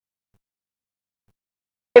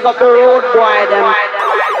Pick up the Rudeboy them.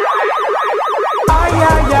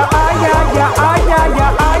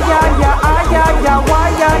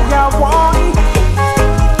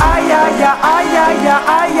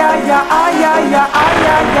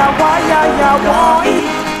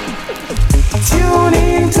 Tune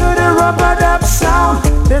in to the rub-a-dub sound,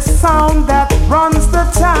 the sound that runs the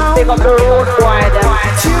town. Pick up the Rudeboy them.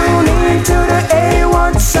 Tune in to the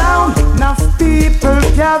A1 sound, enough people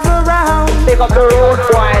gather round. Pick up the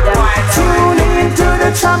Rudeboy them. Tune in to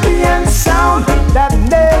the champion sound that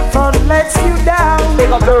never lets you down. Pick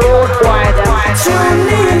up the Rudeboy them. Tune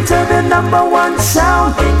in to the number one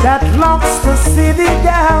sound that locks the city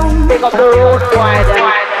down. Pick up the Rudeboy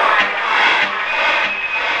them.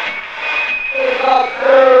 Pick up the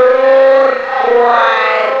Rudeboy them.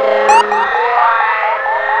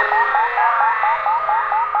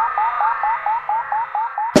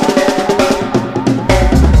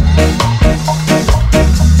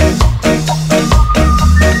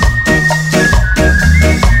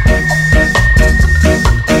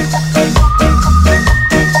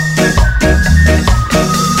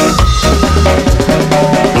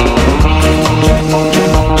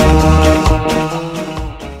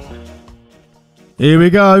 Here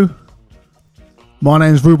we go. My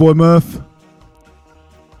name's Rudeboy Murph.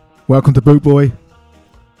 Welcome to Bootboy.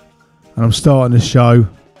 And I'm starting the show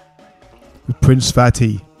with Prince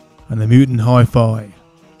Fatty and the Mutant Hi-Fi,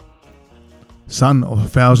 son of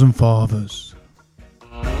 1,000 fathers.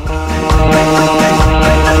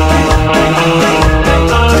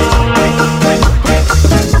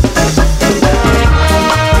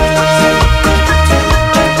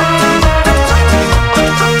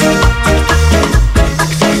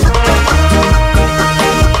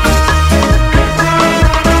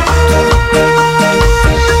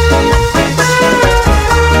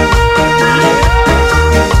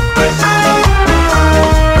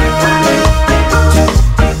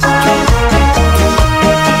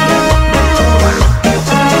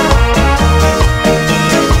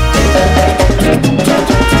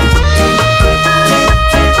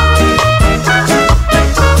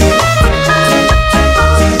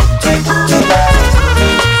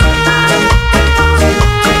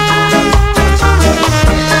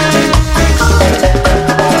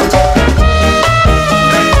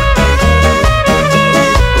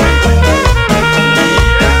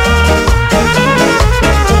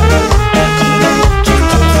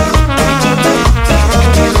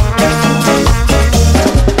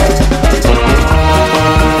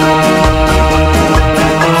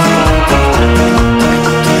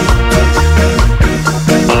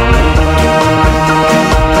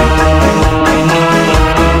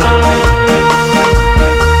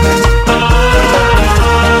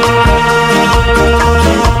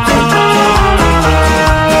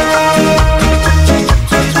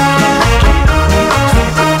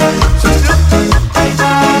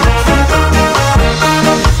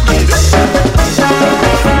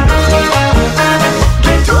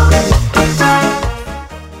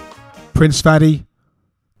 Prince Fatty,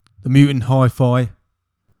 the Mutant Hi-Fi.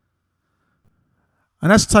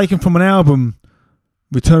 And that's taken from an album,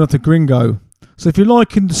 Return of the Gringo. So if you're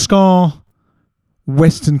liking the ska,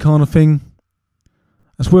 western kind of thing,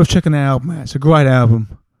 it's worth checking the album out. It's a great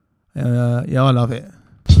album. Yeah, I love it.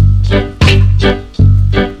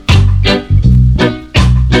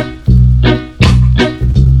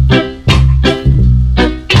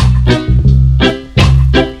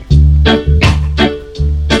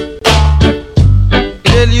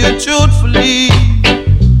 Truthfully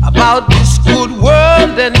about this good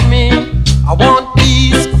world and me, I want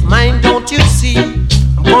peace of mind, don't you see?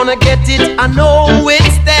 I'm gonna get it, I know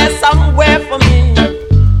it's there somewhere for me.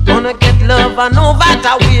 Gonna get love, I know that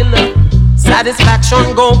I will.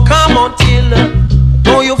 Satisfaction gon' come until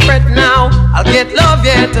don't you fret now, I'll get love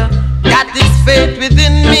yet. Got this faith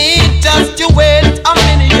within me, just you wait a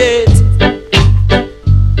minute.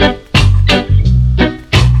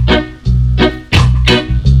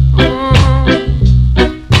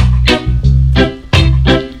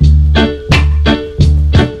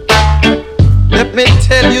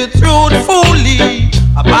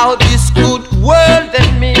 About this good world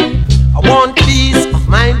and me, I want peace of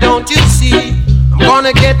mind, don't you see? I'm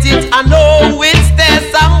gonna get it, I know it's there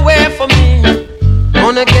somewhere for me.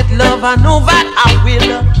 Gonna get love, I know that I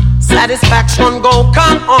will. Satisfaction gon'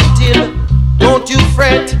 come until don't you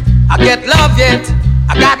fret, I get love yet.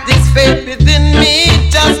 I got this faith within me,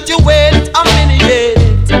 just you wait a minute.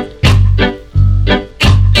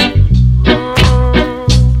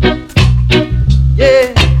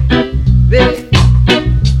 Yeah, baby.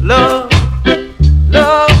 Love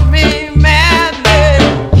me madly.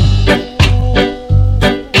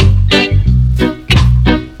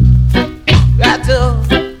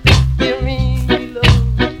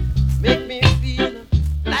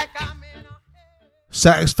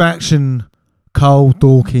 Satisfaction, Carl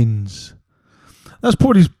Dawkins. That's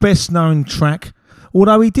probably his best known track,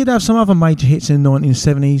 although he did have some other major hits in the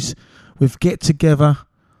 1970s with Get Together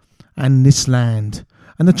and This Land.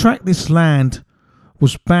 And the track This Land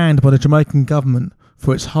was banned by the Jamaican government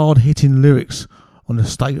for its hard-hitting lyrics on the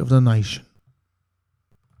state of the nation.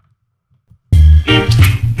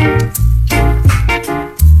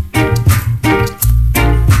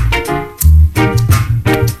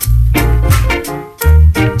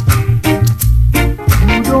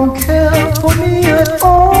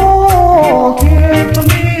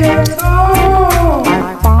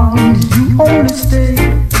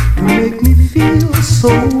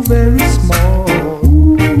 So very small.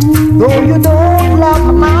 Though you don't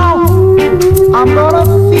love me now, I'm gonna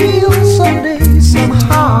feel someday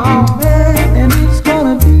somehow, and it's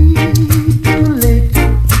gonna be too late.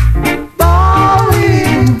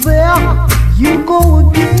 Darling, there you go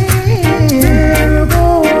again. There you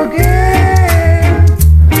go again,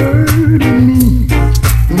 hurting me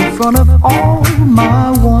in front of all my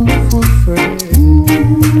wonderful friends.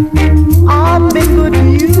 I've been good to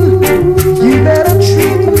you. You better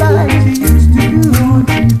treat me like you used to do,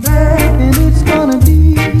 and it's gonna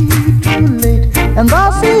be too late. And I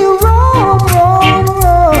see you run, run,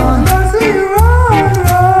 run. And I see you run,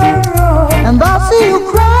 run, run. And I see you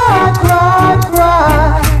cry, cry, cry,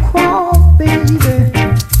 cry, baby.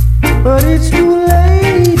 But it's too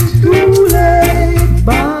late,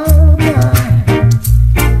 bye bye.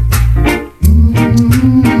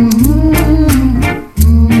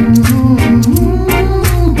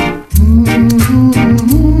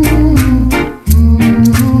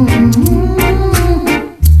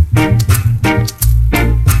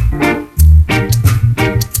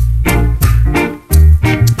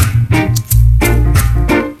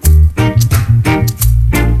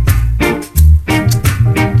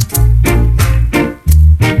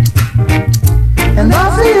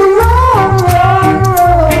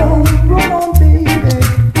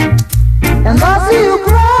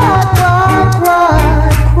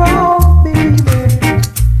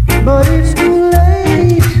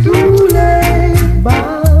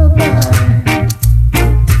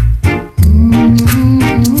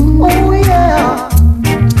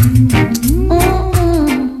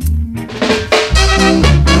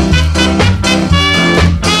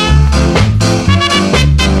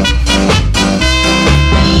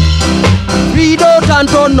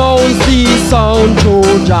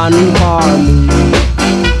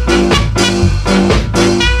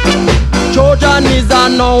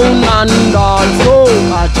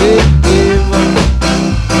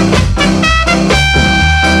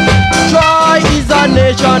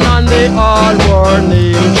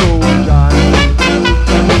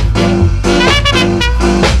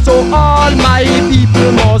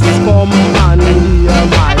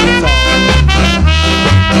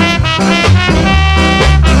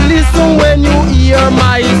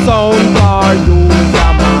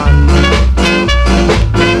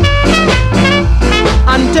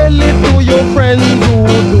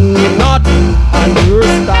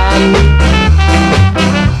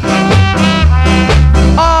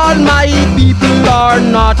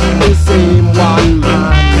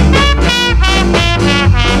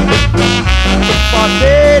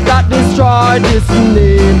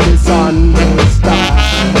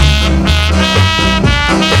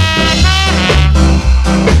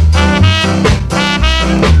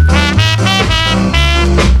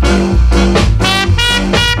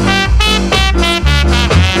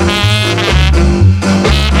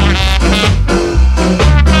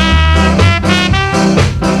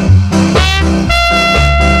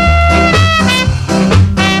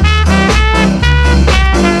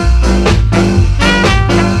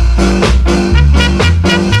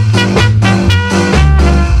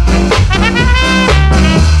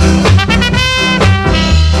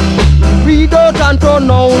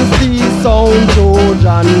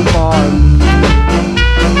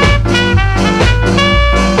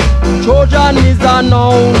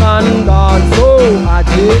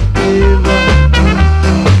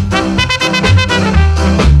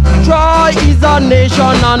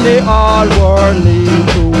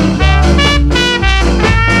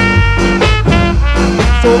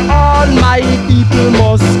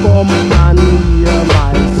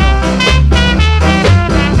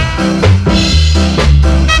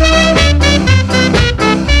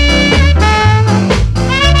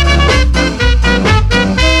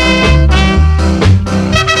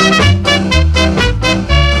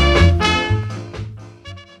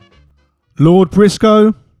 Lord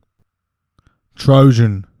Briscoe,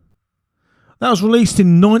 Trojan. That was released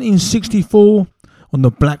in 1964 on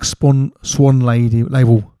the Black Swan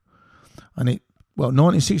label. And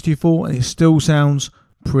 1964, and it still sounds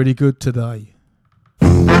pretty good today.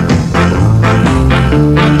 Don't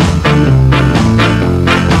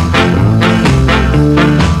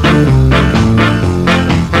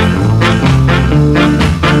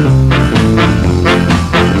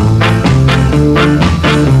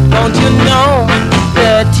you know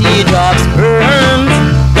that teardrops burn?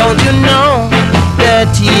 Don't you know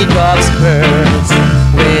that teardrops burn?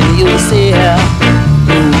 When you say you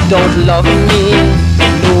don't love me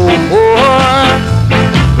no more,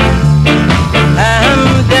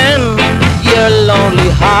 and then your lonely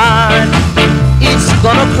heart, it's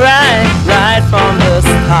gonna cry right from the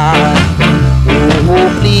start. Oh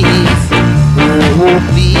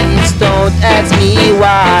please don't ask me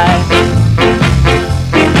why.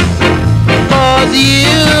 Cause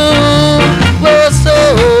you were so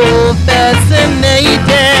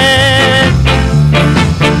fascinated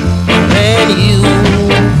when you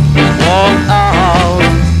walked out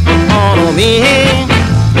on me.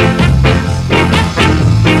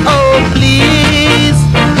 Oh please,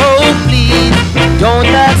 don't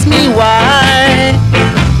ask me why.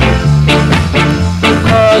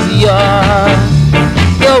 Cause you're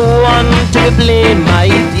the one to blame, my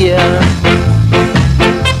dear.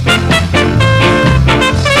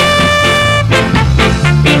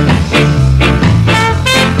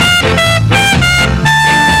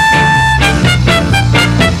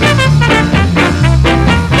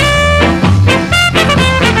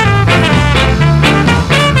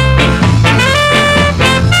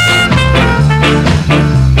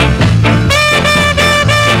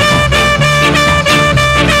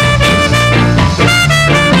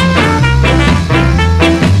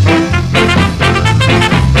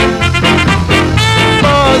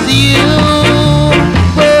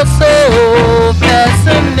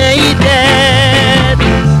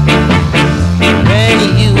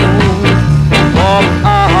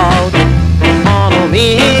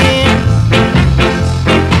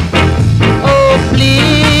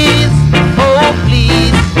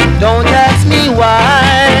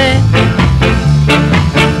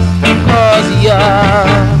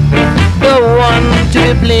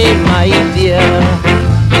 Blame, my dear.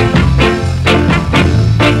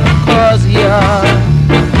 Cause you're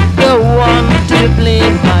the one to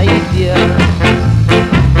blame, my dear.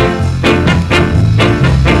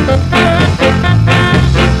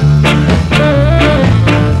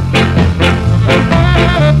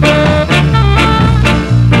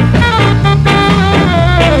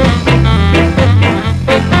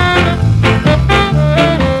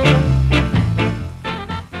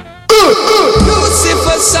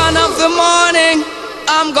 Son of the morning,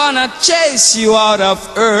 I'm gonna chase you out of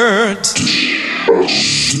earth.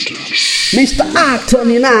 Mr.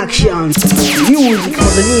 Acton in action, music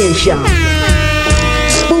for the nation.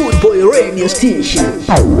 Rudeboy radio station.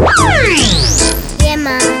 Yeah,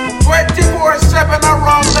 man. 24/7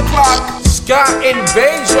 around the clock. Ska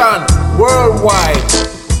invasion worldwide.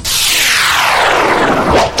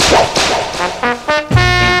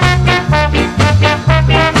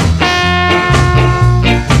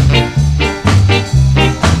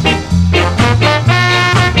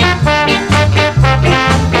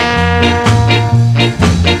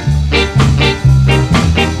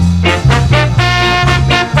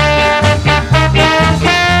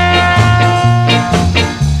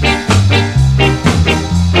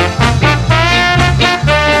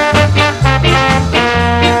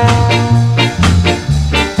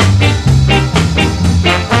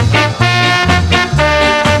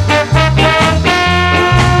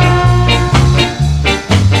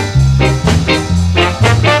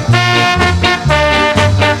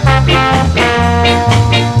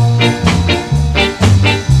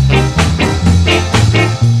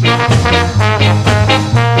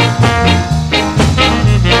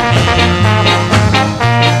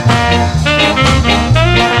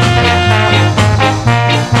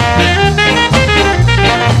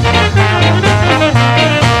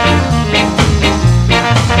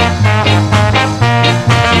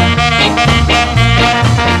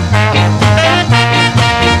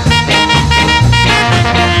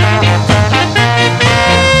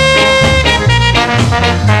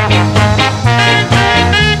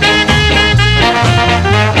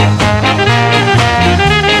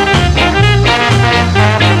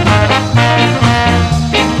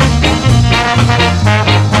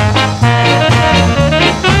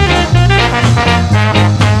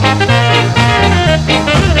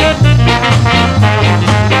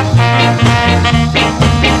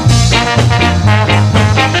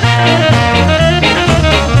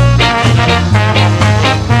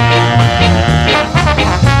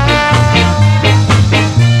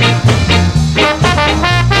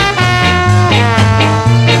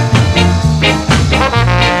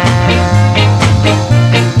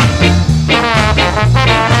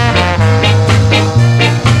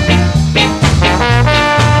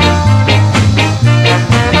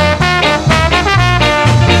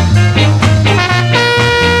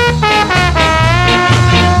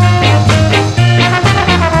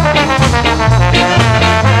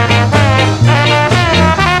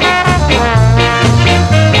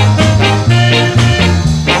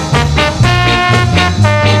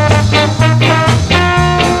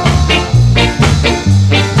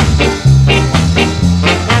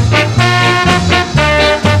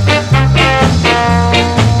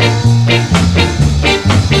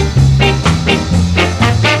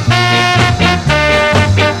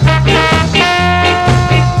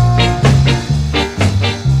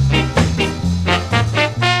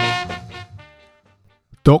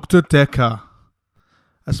 Dr. Decker.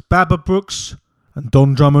 That's Baba Brooks and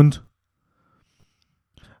Don Drummond.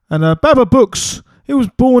 And Baba Brooks, he was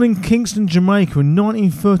born in Kingston, Jamaica in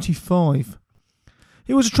 1935.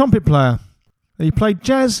 He was a trumpet player. And he played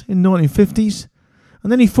jazz in the 1950s, and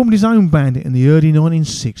then he formed his own band in the early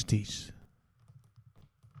 1960s.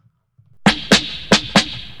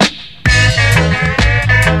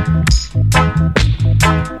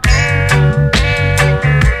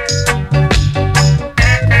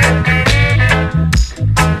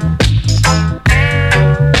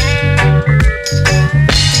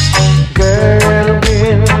 Girl,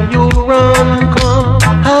 will you run, come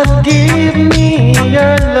and give me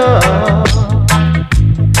your love?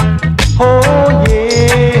 Oh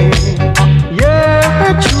yeah,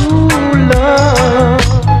 your true love.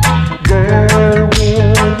 Girl,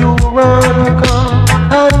 will you run, come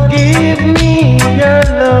and give me your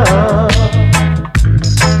love?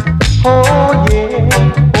 Oh yeah,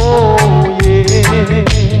 oh yeah.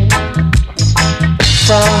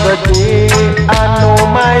 From the day I know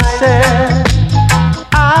myself,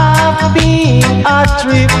 I've been a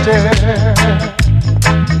drifter.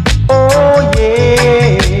 Oh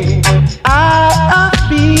yeah, I have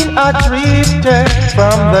been a drifter.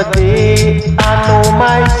 From the day I know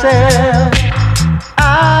myself,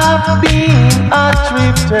 I've been a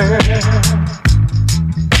drifter.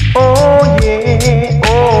 Oh yeah,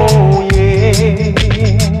 oh yeah.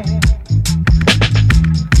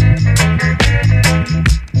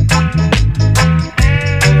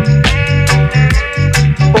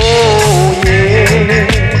 Oh yeah.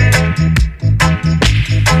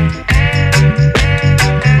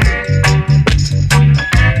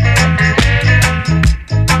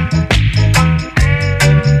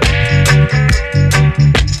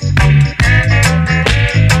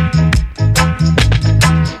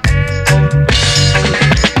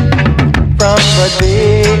 From the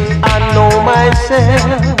day I know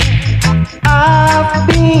myself, I've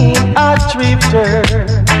been a drifter.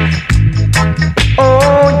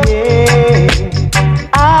 Oh yeah,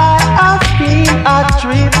 I have been a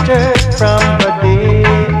drifter. From the day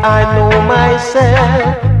I know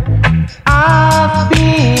myself, I've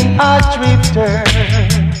been a drifter.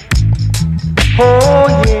 Oh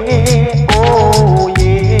yeah, oh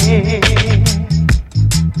yeah.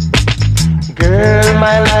 Girl,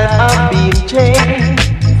 my life has been changed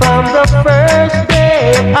from the first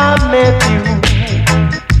day I met you.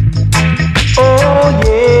 Oh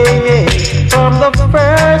yeah, from the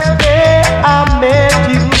first day I met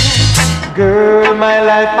you. Girl, my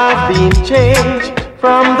life has been changed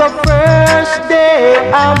from the first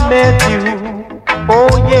day I met you.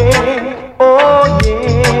 Oh yeah, oh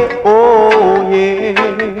yeah, oh yeah.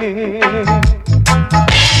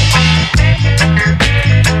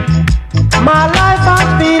 My life has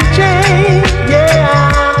been changed, yeah.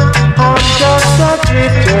 I'm just a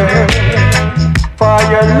drifter for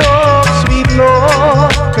your love, sweet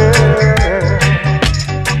love, girl.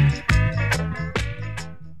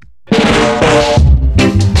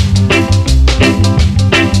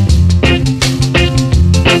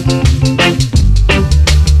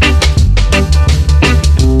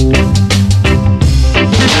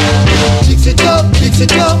 Mix it up, mix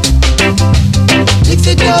it up. Mix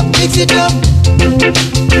it up, mix it up.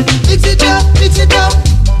 Mix it up, mix it up.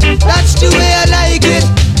 That's the way I like it.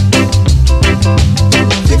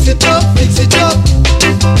 Fix it up, fix it up.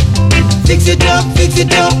 Fix it up, fix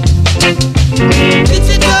it up. Fix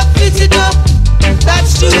it up, fix it up.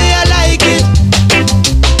 That's the way I like it.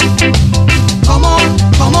 Come on,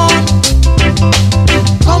 come on.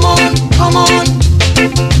 Come on, come on.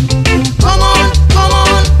 Come on, come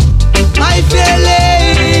on. My fair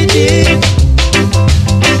lady.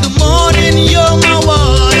 In the morning you're my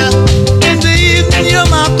water, in the evening you're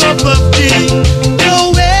my cup of tea.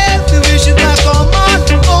 No way to wish you back, come on,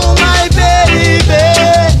 oh my baby.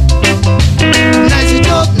 Nice it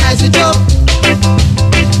up, nice it up.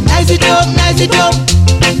 Nice it up, nice it up.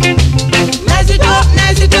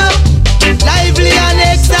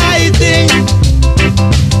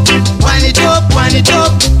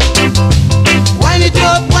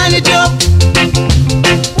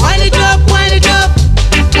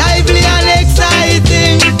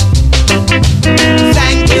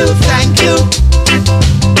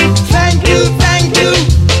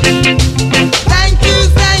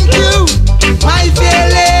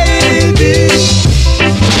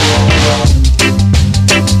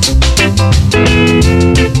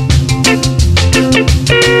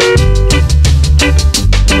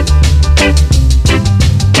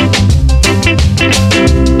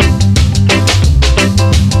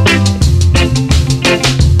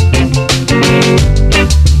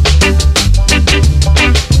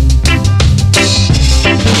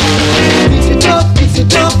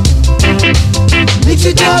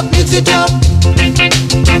 Fix it up.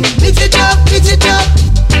 Fix it up, fix it up.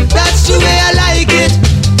 That's the way I like it.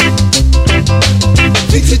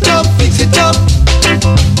 Fix it up, fix it up.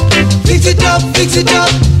 Fix it up, fix it up.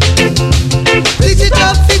 Fix it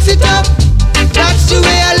up, fix it up. That's the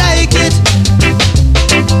way I like it.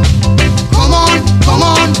 Come on, come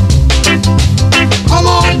on. Come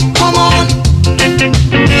on, come on.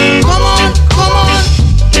 Come on, come on.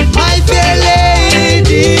 My fair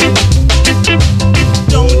lady.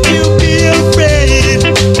 Don't you be afraid.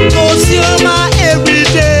 'Cause you're my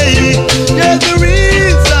everyday. You're the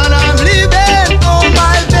reason I'm living, oh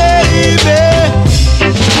my baby.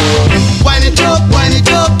 Wind it up, wind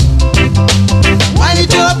it up. Wind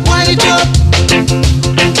it up, wind it up.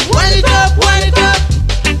 Wind it up, wind it up.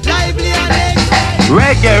 Lively and exciting.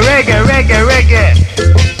 Reggae, reggae, reggae, reggae.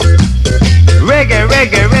 Reggae,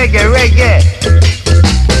 reggae, reggae, reggae.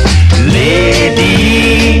 Lady,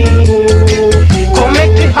 come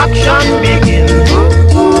make the action begin.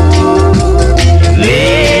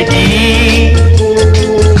 Lady,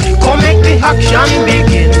 come make the action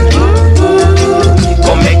begin.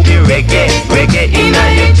 Come make the reggae, reggae inna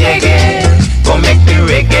your jaggy. Come make the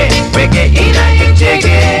reggae, reggae inna your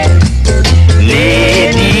jaggy.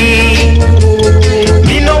 Lady,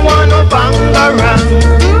 me no wanna bang around.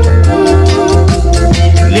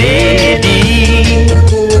 Lady,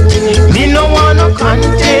 me no wanna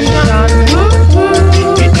contention.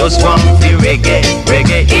 Me just want the reggae,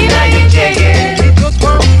 reggae inna your jaggy. Me just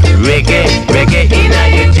want reggae, reggae inna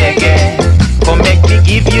your jaggy. Come make me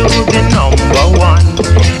give you the number one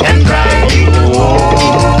and drive you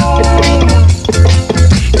home.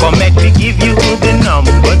 Come make me give you the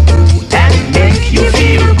number two and make you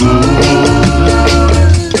feel good.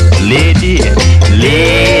 Lady,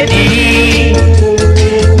 lady,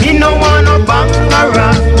 me no wanna bang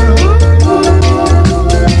around.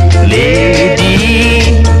 Lady,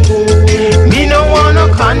 me no wanna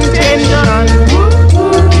contention.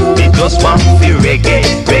 Me just want the reggae,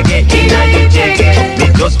 reggae inna your jaggy. Me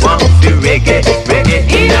just want the reggae, reggae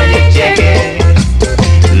inna your jaggy.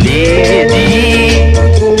 Lady,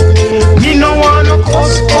 me no wanna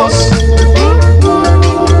cuss.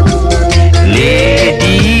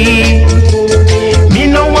 Lady, me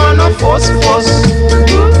no wanna fuss.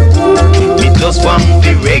 Me just want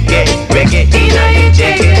the reggae, reggae inna your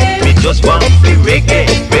jaggy. Me just want the reggae,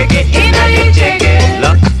 reggae inna your jaggy.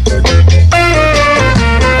 Look.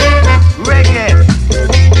 Reggae,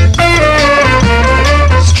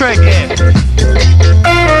 reggae,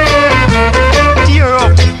 tear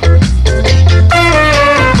up.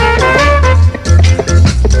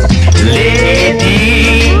 Lady,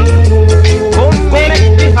 come make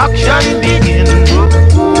the action begin.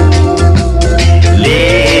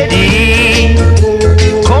 Lady,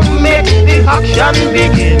 come make the action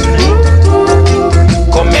begin.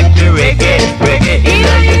 Come make the reggae, reggae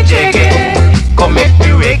inna your jaggy. Come make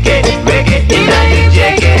the reggae, reggae inna your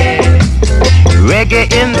jaggy. Reggae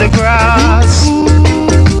in the grass,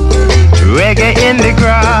 reggae in the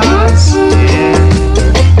grass. Yeah.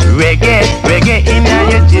 Reggae, reggae inna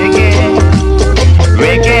your jaggy.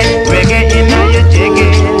 Reggae, reggae inna your jaggy.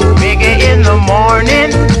 Reggae in the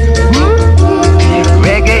morning,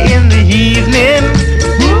 reggae in the evening,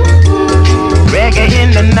 reggae in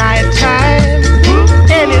the night time.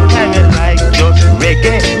 Anytime you like, just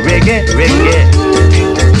reggae, reggae, reggae.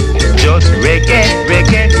 Just reggae,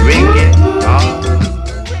 reggae, reggae.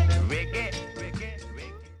 Reggae, reggae, reggae.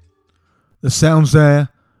 The sounds there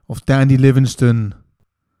of Dandy Livingston.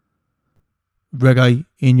 Reggae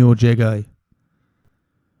in your jaggy.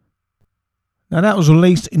 Now that was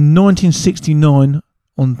released in 1969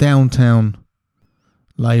 on Downtown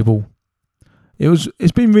label.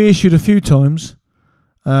 It's been reissued a few times.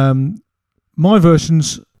 My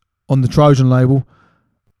version's on the Trojan label,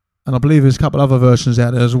 and I believe there's a couple other versions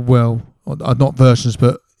out there as well. Not versions,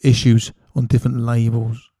 but issues on different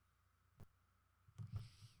labels.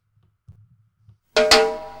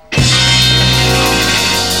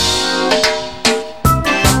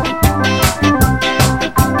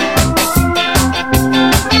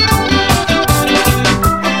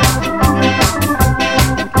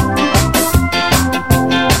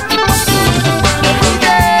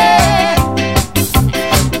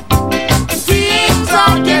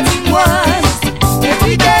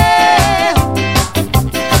 Every day,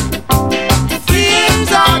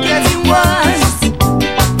 things are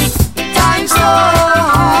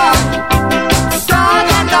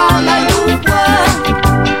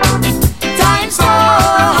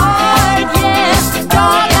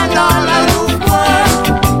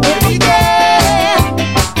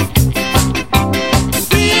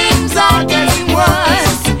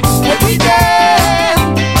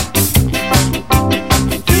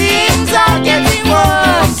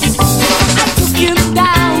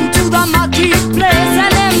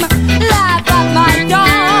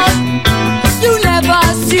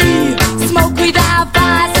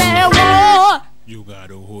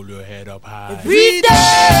up high. Every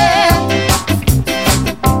day,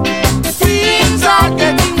 things are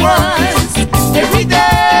getting worse. Every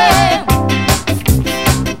day,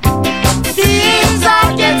 things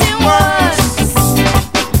are getting worse.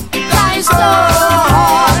 Life's so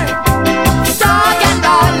hard, dark and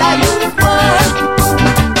all I look for.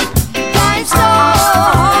 Life's so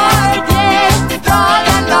hard, yeah, dark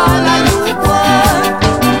and all I look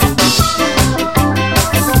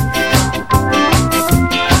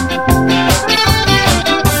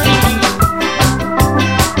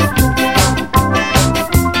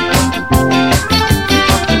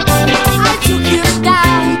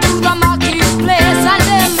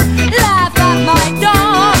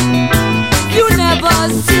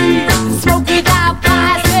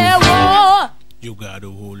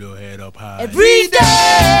every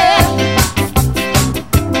day,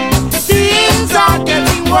 things are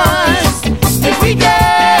getting worse. Every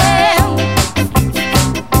day,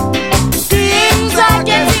 things are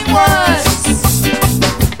getting worse.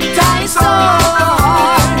 Time's so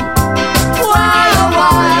hard. Why, oh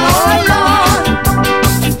Lord.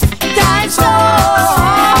 Time's so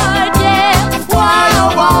hard, yeah. Why,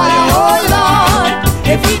 oh Lord.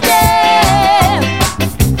 Every day,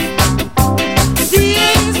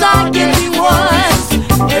 things are getting worse.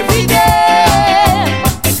 Every day,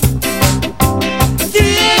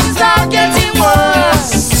 things are getting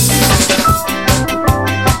worse.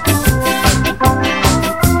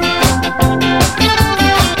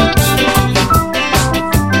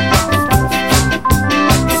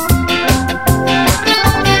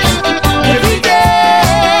 Every day,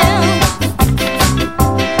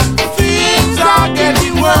 things are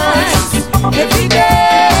getting worse. Every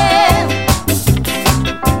day,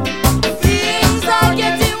 things are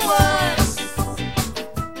getting worse.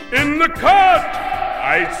 In the court,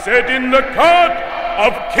 I said in the court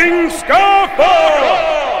of King Scarfall.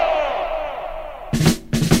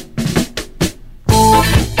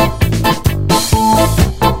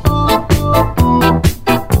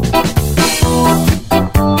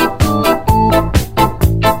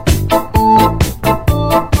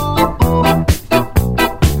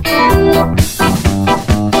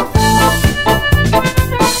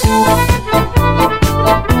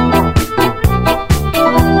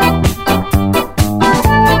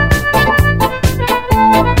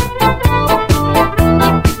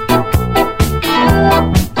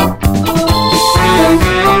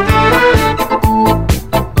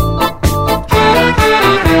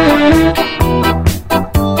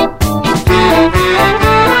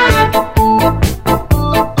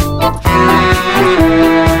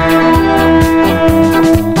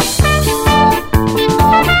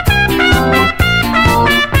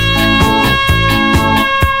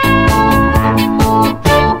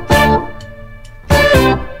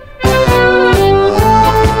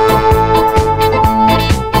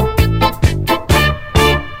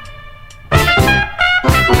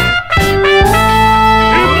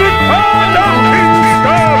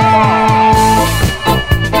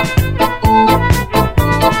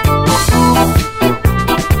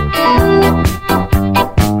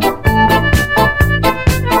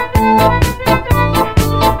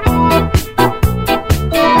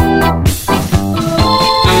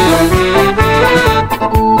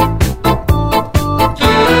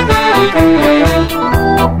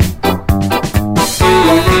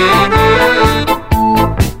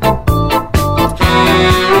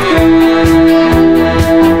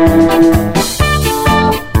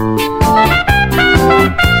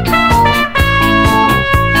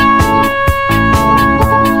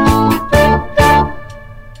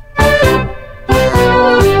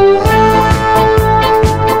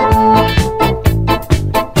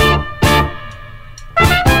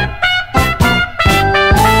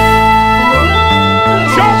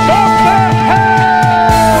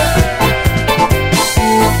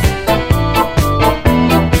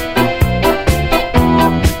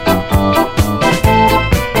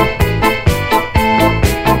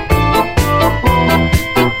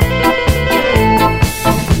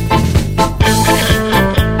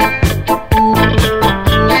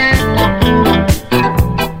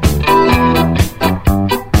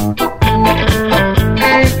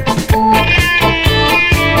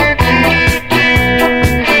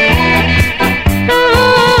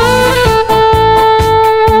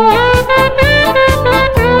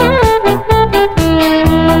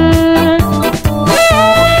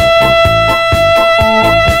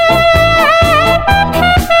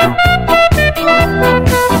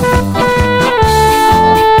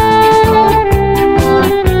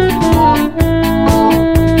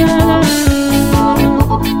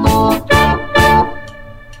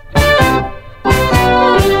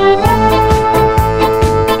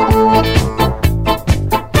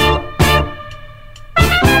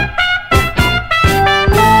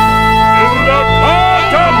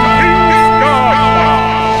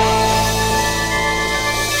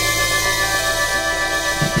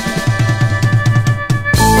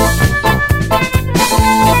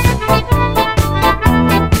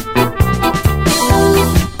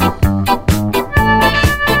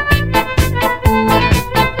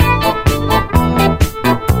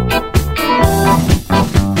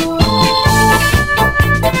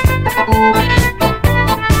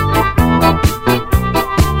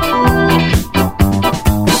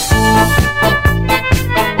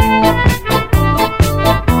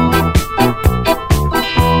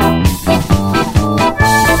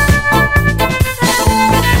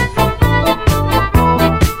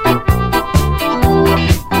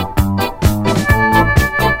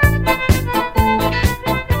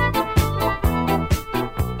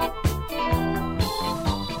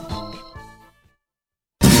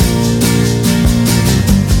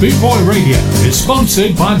 Bootboy Radio is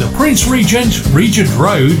sponsored by the Prince Regent, Regent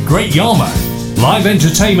Road, Great Yarmouth. Live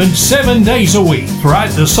entertainment 7 days a week throughout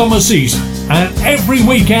the summer season and every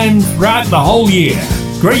weekend throughout the whole year.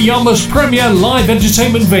 Great Yarmouth's premier live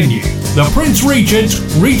entertainment venue, the Prince Regent,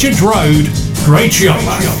 Regent Road, Great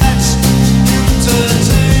Yarmouth.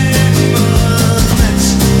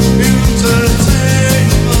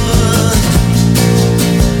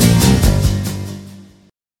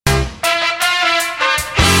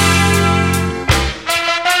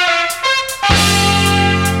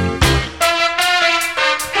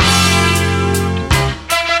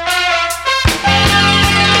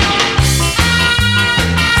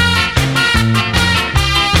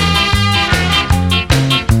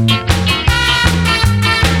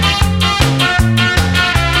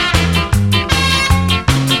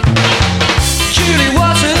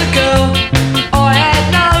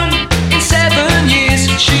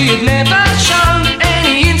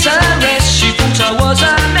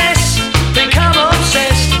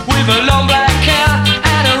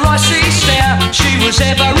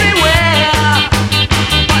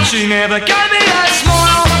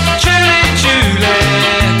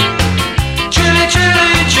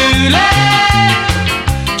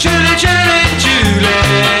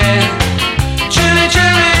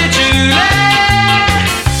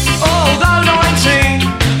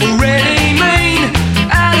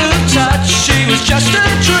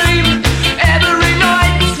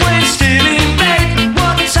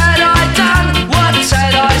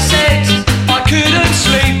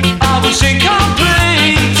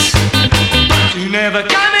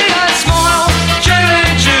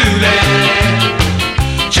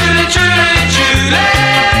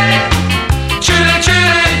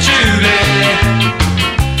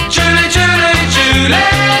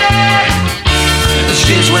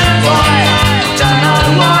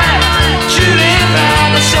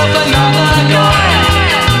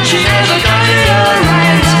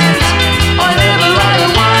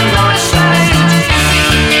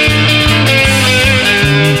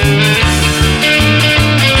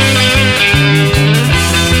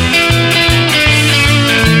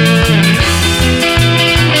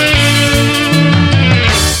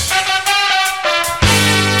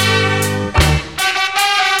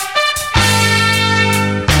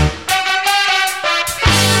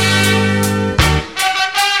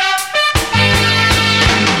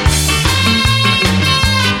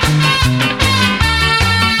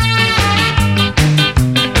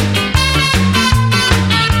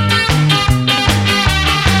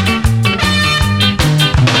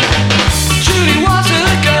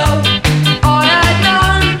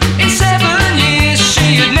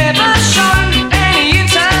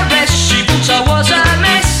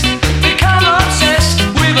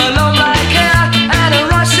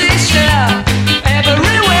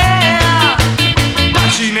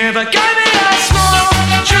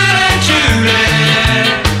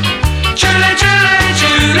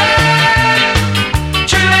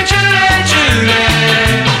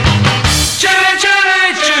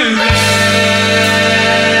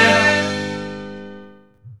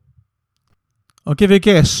 Give you a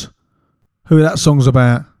guess who that song's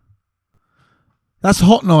about. That's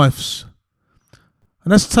Hot Knives,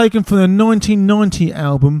 and that's taken from the 1990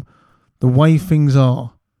 album The Way Things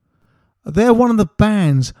Are. They're one of the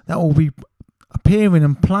bands that will be appearing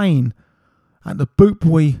and playing at the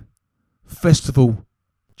Bootboy Festival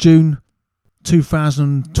June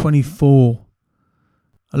 2024,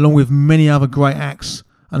 along with many other great acts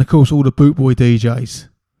and of course all the Bootboy DJs.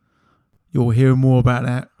 You'll hear more about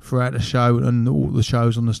that throughout the show and all the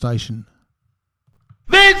shows on the station.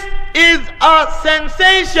 This is a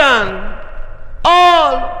sensation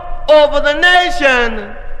all over the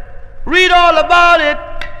nation. Read all about it.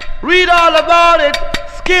 Read all about it.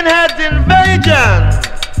 Skinheads invasion.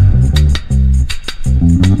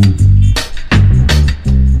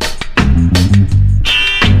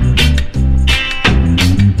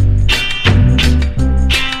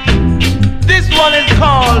 This one is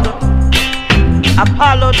called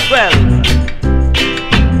Apollo 12.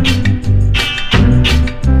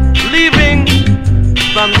 Leaving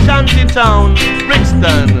from Shantytown,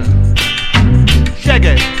 Brixton.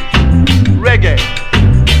 Shaggy, reggae,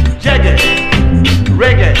 jaggy,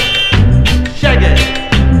 reggae, shaggy.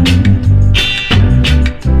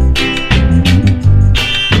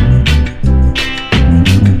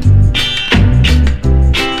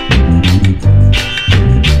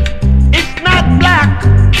 It's not black,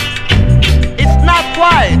 it's not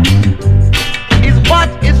white, it's what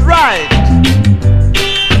is right.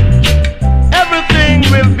 Everything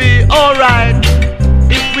will be alright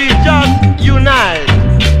if we just unite.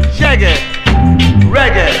 Shaggy,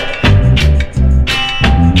 reggae,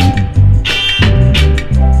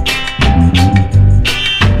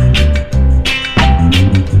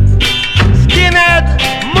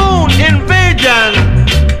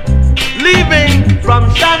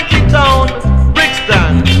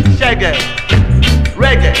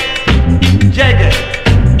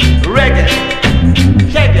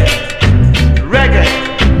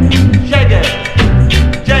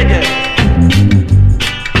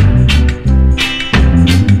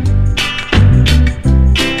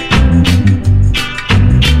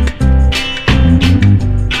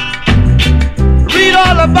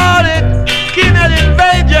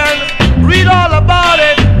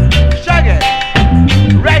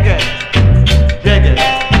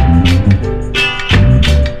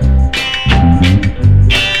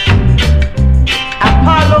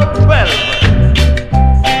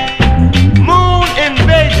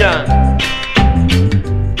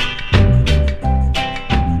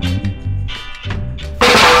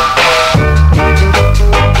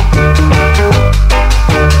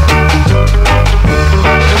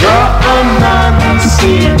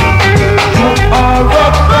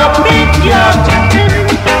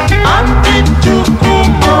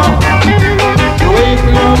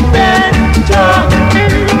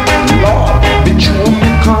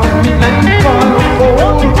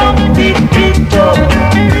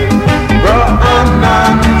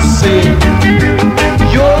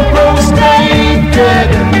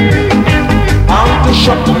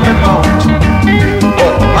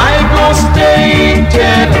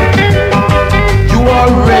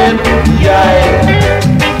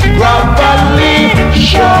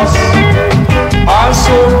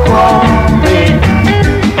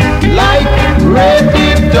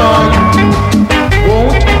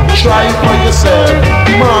 yourself,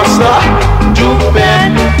 master, do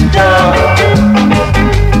better.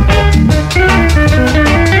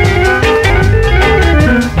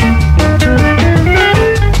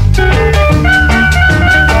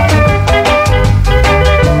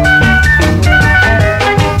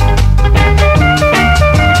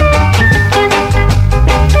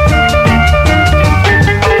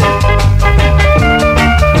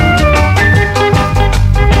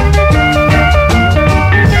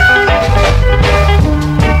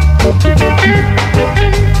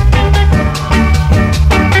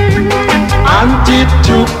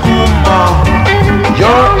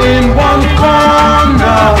 You're in one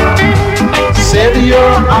corner, save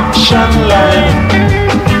your action line.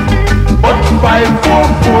 But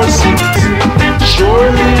 5446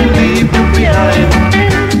 surely leave you behind.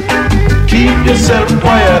 Keep yourself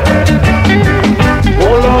quiet,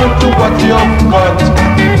 hold on to what you've got.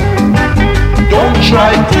 Don't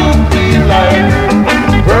try to be like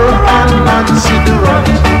her and Nancy Durant.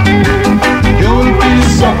 You'll be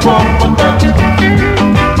suffer for that.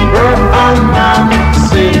 Her and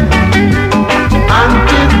Nancy, and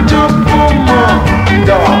it took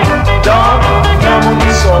dog, yamun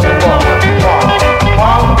sofa,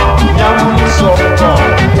 yamun sofa,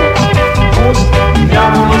 post,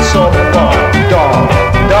 yamun sofa, dog,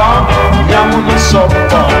 yamun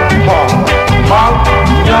sofa,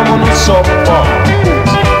 yamun sofa,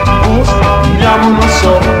 post, yamun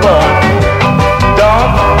sofa,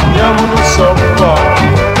 dog, yamun sofa.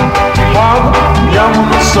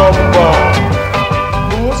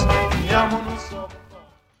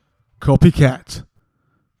 Copycat,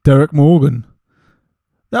 Derek Morgan.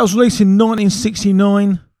 That was released in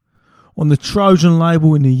 1969 on the Trojan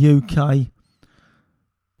label in the UK.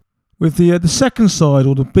 With the second side,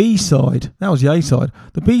 or the B side, that was the A side.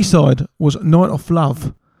 The B side was Night of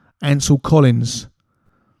Love, Ansel Collins,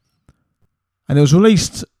 and it was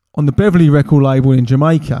released on the Beverly record label in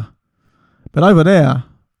Jamaica. But over there,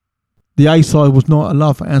 the A side was Night of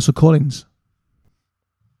Love, Ansel Collins.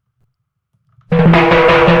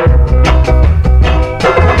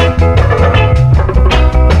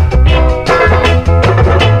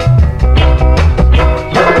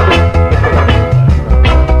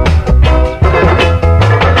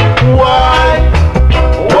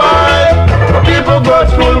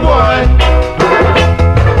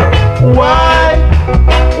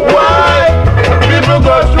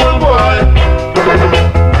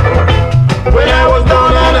 When I was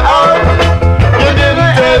down and out, you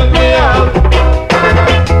didn't help me out.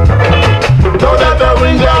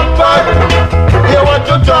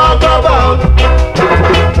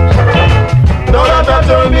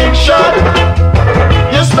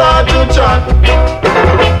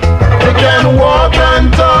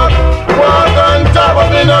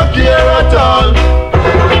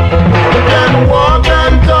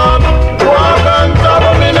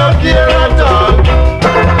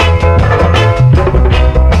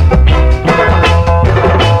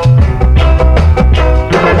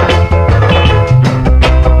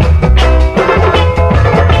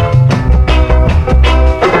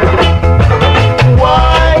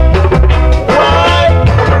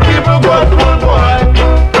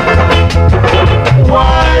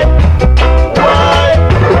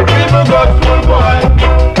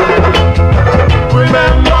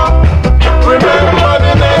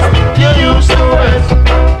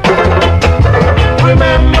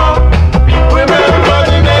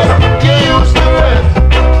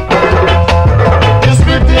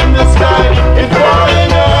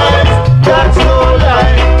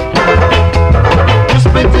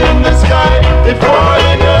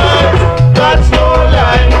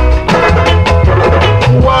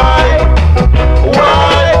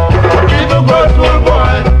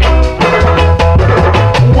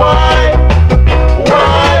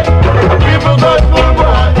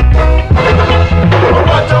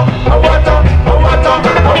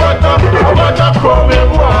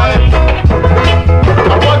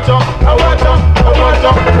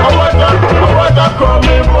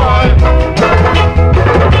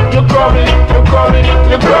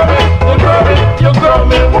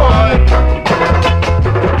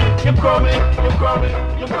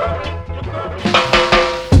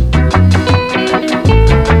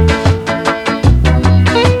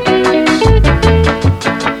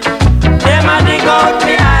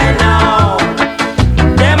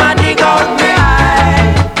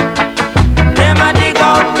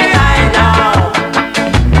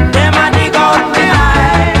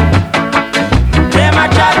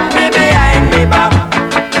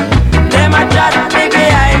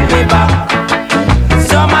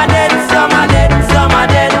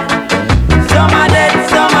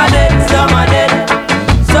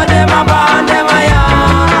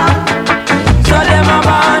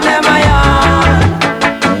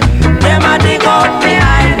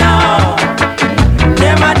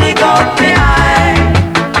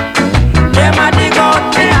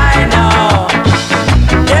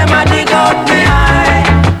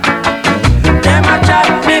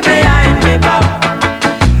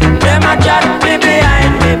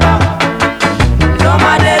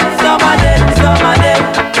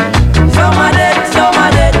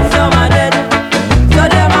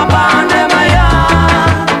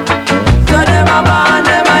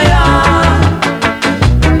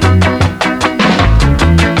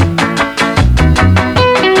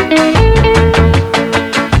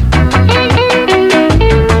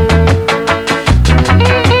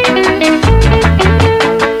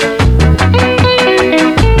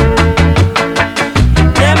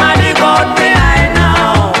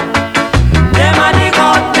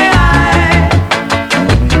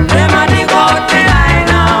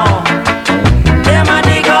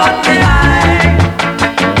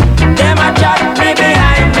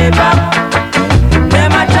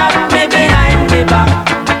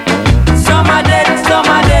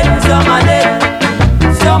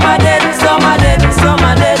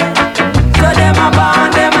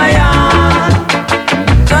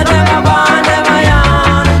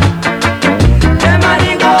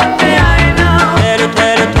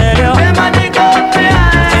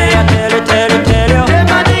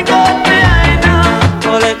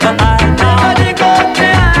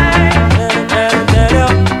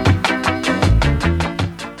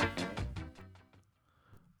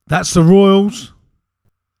 That's the Royals.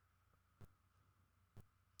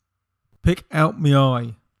 Pick Out Me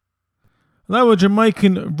Eye. They were a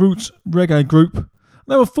Jamaican roots reggae group.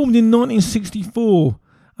 They were formed in 1964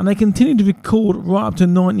 and they continued to record right up to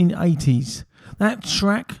the 1980s. That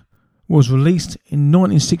track was released in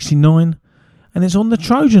 1969 and it's on the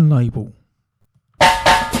Trojan label.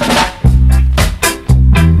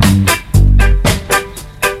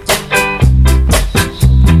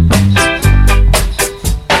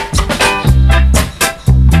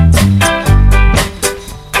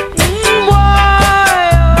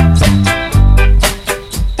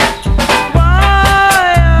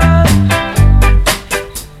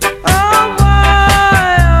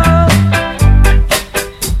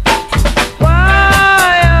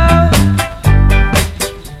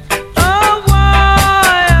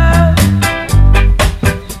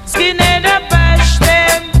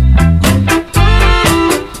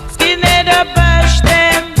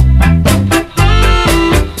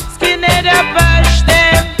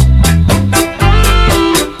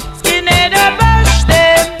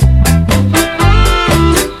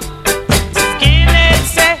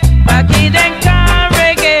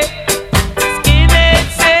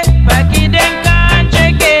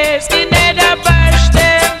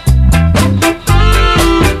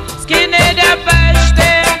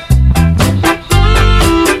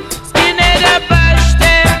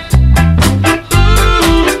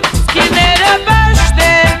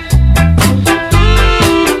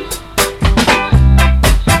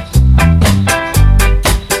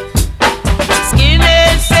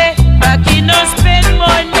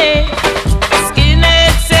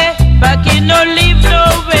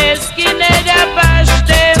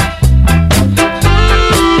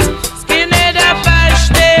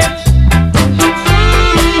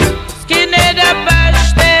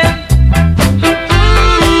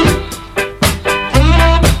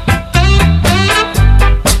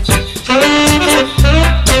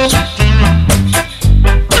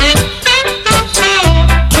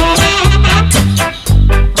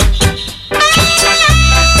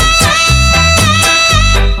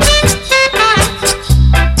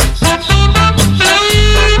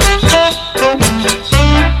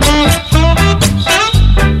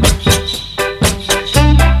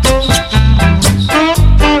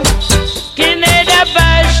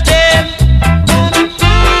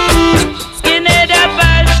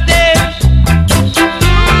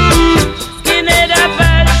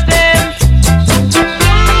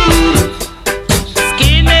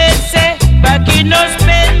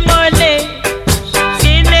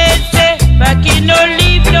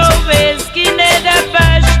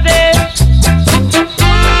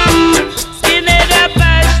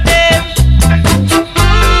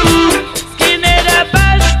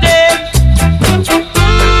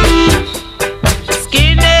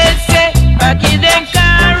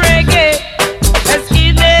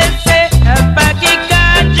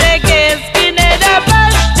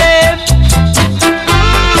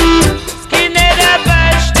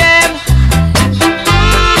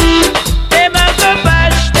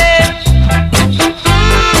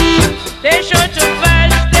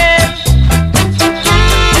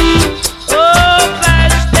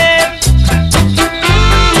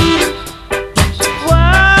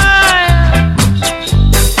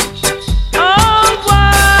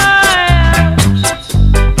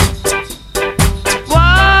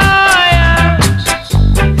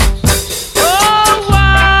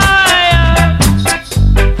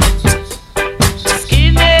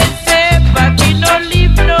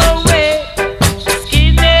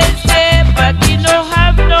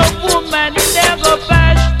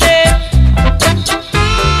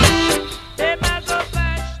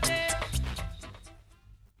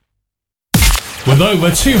 With over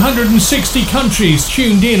 260 countries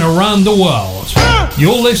tuned in around the world,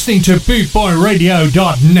 you're listening to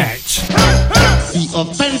bootboyradio.net. The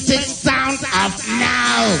authentic sound of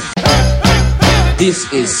now.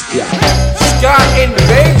 This is Ska. Ska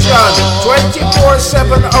Invasion,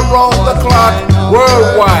 24/7 around the clock,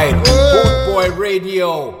 worldwide. Bootboy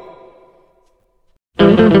Radio.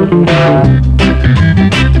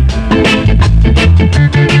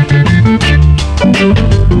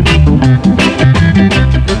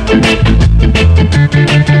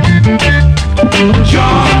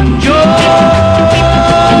 John Jones,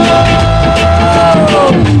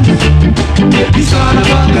 the son of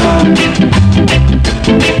a gun.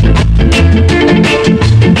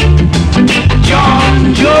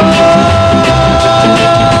 John Jones,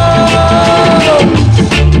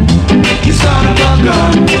 the son of a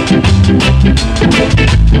gun.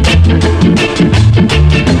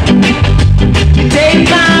 Take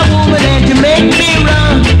my woman and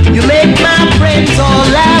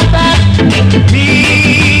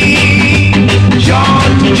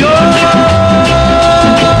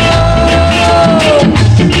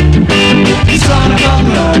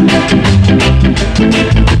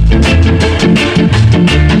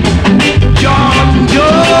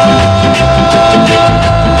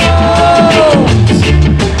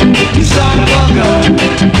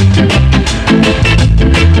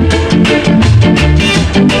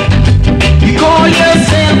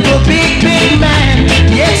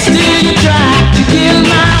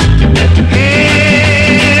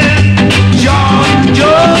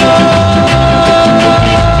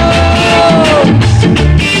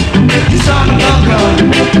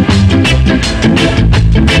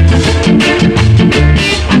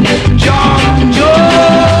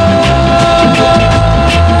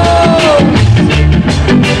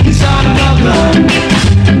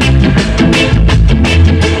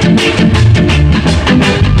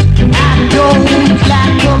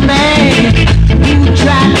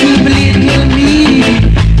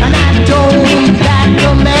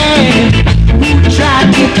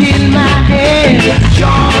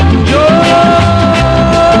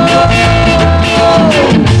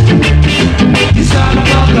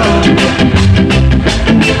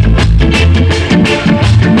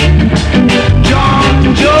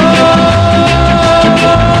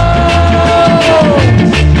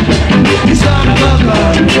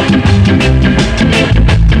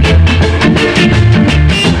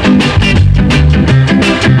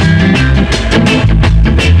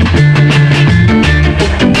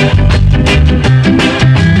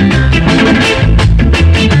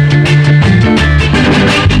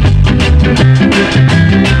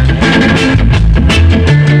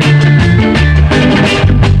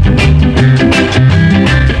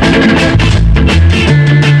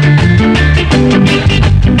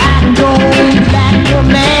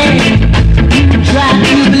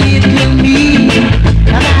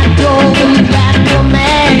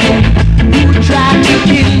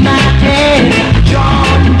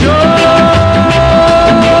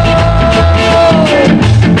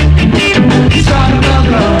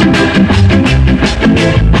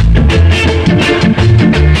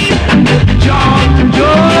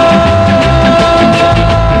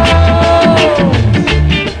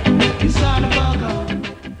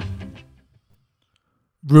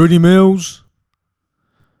Rudy Mills.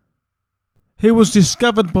 He was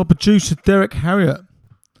discovered by producer Derek Harriott,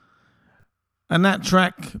 and that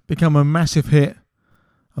track became a massive hit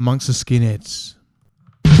amongst the skinheads.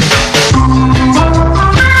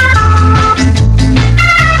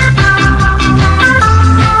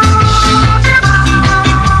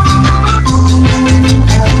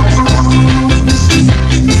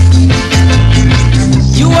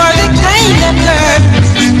 You are the kind of girl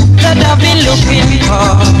that I've been looking for.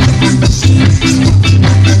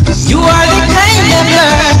 You are the kind of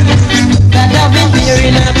girl that I've been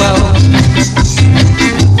hearing about.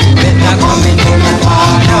 Better come into my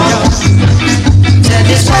corner. Tell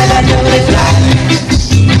this while I do it live.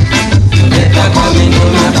 Better come into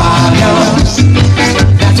my corner.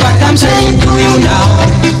 That's what I'm saying to you now.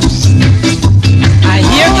 I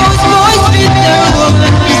hear those boys with the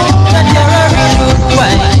woman that you're a real good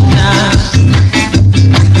wife now.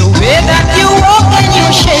 The way that you walk and you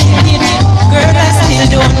shake it, girl, I still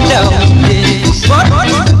don't doubt it. But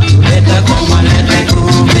you better come and let me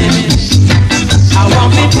prove it. I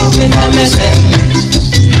want me to prove it to myself.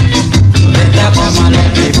 You better come and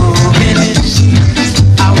let me prove it.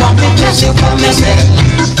 I want me to see for myself.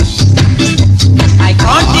 I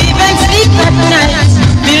can't even sleep at night,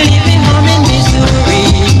 believing I'm in misery.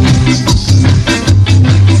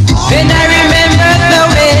 When I remember the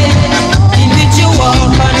way in which you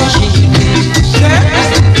walk on the sheet, girl,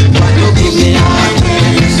 want to give me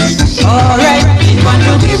honest. Alright, it want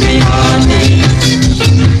to give me honest.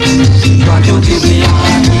 Want to give me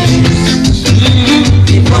honest.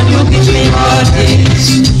 It want to give me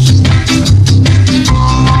honest.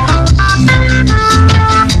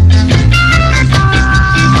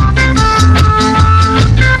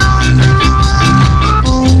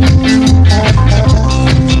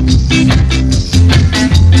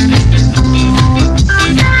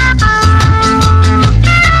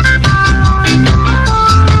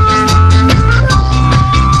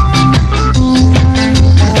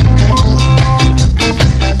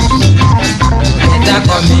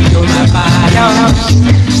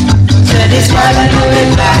 Satisfied and no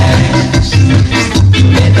reply.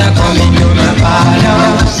 Better come into my parlor.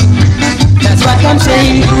 That's what I'm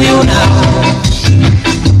saying to you now.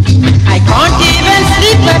 I can't even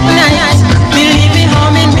sleep at night, believing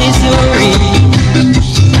I'm in misery.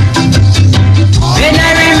 When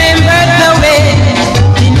I remember the way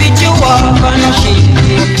in which you walk on the sheet,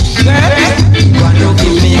 girl, you want to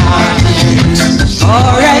give me heartache.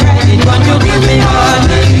 Alright, it want to give me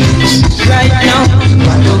heartache. Right now, it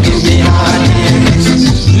want to give me heartache.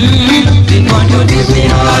 It want to give me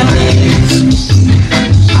heartache.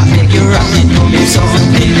 I beg you rock it to me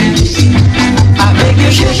something. I beg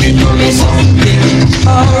you shake it to me something.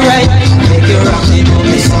 Alright, I beg you rock it to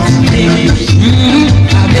me something.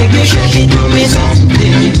 I beg you shake it to me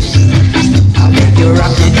something. I beg you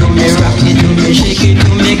rock it to me, shake it to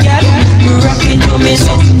me, girl. You rock it to me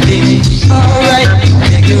something. Alright, I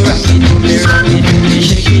beg you rock it to me,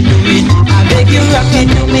 shake it to me. I beg you rock it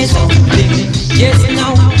to me something. Yes,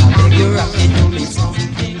 now, I beg you rock it to me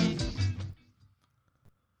something.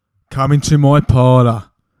 Coming to my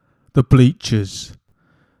parlour, The Bleachers.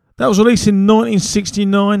 That was released in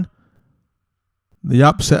 1969. The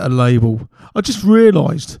Upsetter label. I just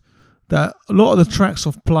realised that a lot of the tracks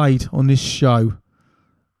I've played on this show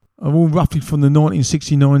are all roughly from the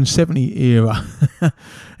 1969-70 era.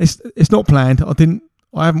 It's not planned.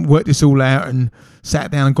 I haven't worked this all out and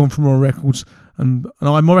sat down and gone through my records. And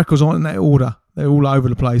my records aren't in that order. They're all over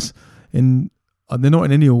the place. They're not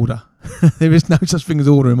in any order. There is no such thing as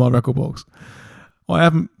order in my record box. I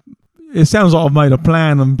haven't. It sounds like I've made a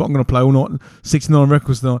plan and I'm going to play all night 69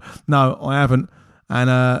 records tonight. No, I haven't.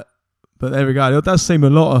 And but there we go. It does seem a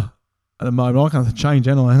lot at the moment. I'm going to have to change,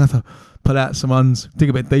 ain't I? I have to pull out some ones, dig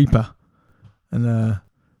a bit deeper, and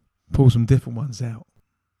pull some different ones out.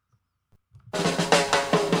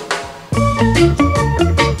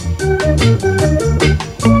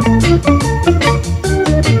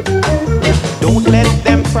 Don't let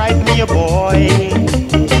them frighten you, boy.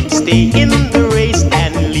 Stay in the race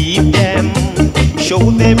and leave them.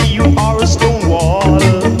 Show them you are a stone wall.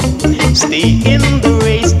 Stay in the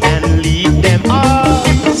race and leave them.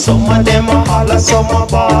 Some of them are holler, some are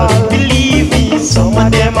ball. Believe me, some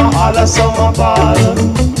of them are holler, some are ball.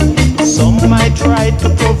 Some might try to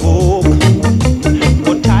provoke,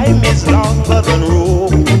 but time is longer than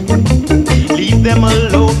rope. Leave them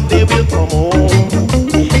alone, they will come home.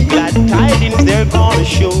 Glad tidings they're gonna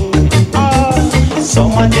show.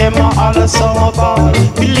 Some of them are holler, some are ball.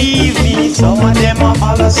 Believe me, some of them are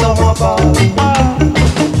holler, some are ball.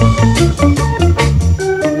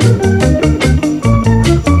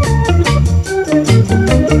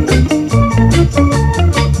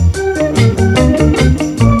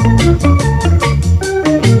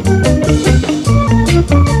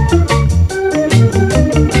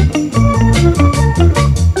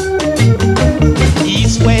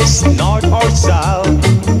 East, west, north or south,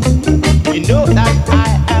 you know that I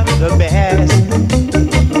am the best.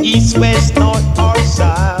 East, west, north or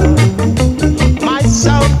south, my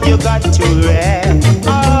sound you got to rest.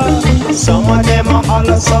 Some of them are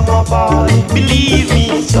holler, some are ball. Believe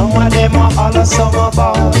me, some of them are holler, some are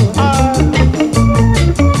ball.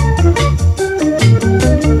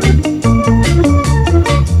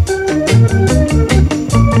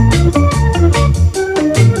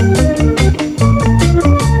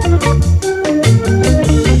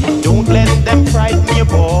 Don't let them frighten you,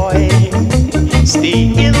 boy. Stay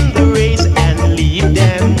in the race and lead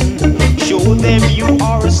them. Show them you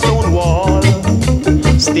are a stone wall.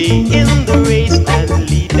 Stay in the race and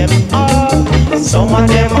lead them. Some of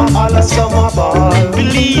them are holler, some are ball.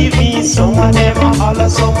 Believe me, some of them are holler,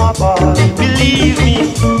 some are ball. Believe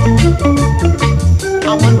me,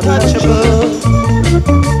 I'm untouchable.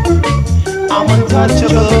 I'm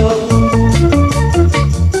untouchable.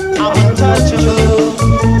 I'm untouchable.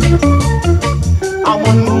 I'm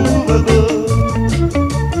unmovable.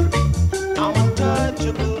 I'm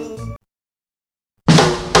untouchable.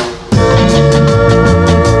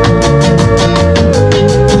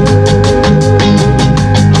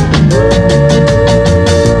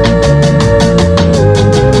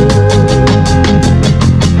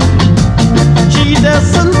 She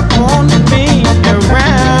doesn't want me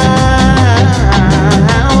around.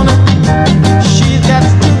 She got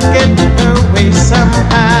to get her way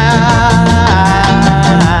somehow.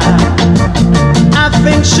 I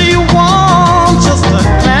think she wants just a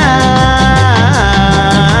clown,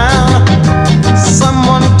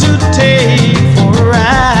 someone to take for a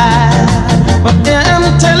ride. But I'm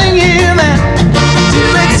telling you that to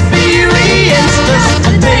experience just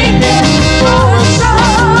to take it for a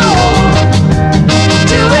stroll,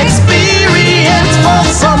 to experience for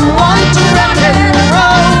someone to rock and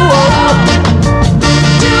roll,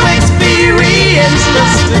 to experience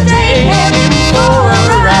just to take it for a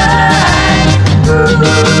ride.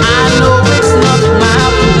 I know it's not my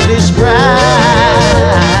foolish pride.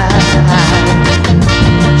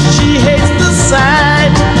 She hates the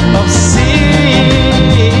sight of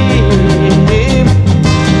sin.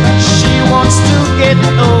 She wants to get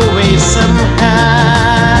away somehow.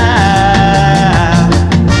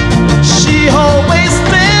 She always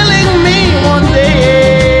telling me one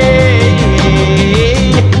day,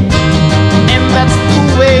 and that's the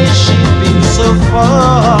way she's been so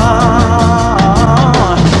far.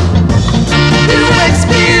 To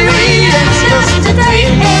experience just to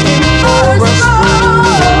take it for a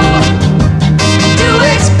stroll, to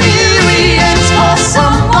experience for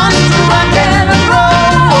someone to rock and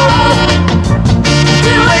roll,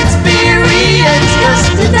 to experience just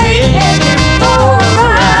to take it for a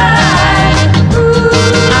ride.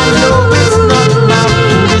 I know it's not my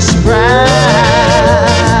foolish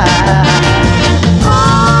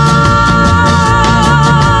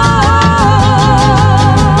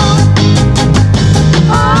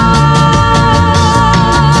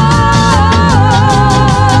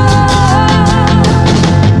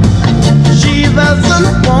She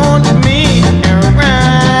doesn't want me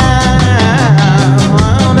around.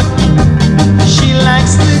 She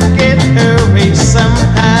likes to get her way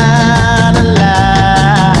somehow to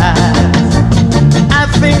life. I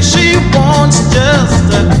think she wants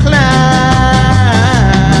just a clown,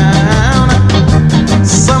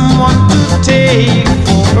 someone to take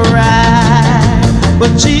for a ride.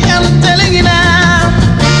 But she am telling you now,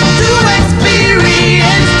 to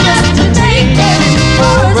experience just to take it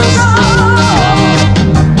for a stroll,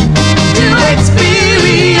 to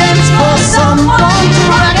experience for someone to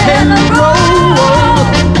rock and roll,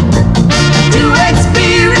 to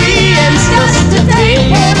experience just to take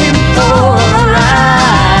it for a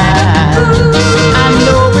ride. I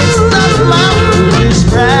know it's not my foolish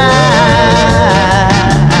pride.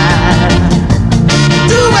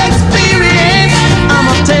 To experience, I'm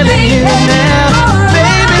telling you now,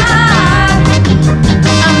 baby.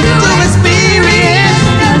 To experience,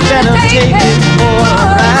 you better take it for a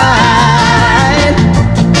ride.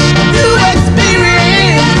 To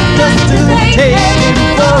experience, just to take it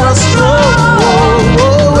for a stroll,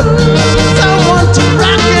 someone to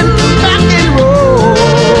rock and roll.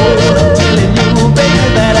 I'm telling you, baby,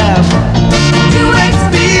 that I'm to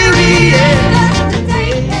experience, just to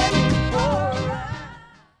take it for a ride.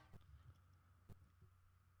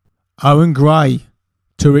 Owen Gray,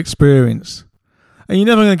 To Experience. And you're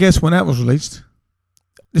never going to guess when that was released.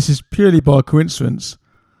 This is purely by coincidence.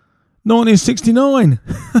 1969.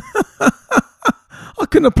 I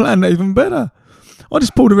couldn't have planned that even better. I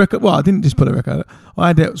just pulled a record. Well, I didn't just put a record. I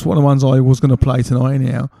had it was one of the ones I was going to play tonight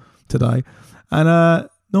anyhow, today. And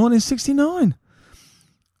 1969.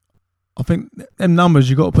 I think them numbers,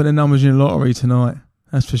 you got to put them numbers in the lottery tonight.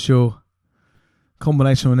 That's for sure.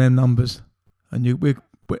 Combination of them numbers. And we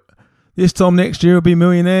this time next year we'll be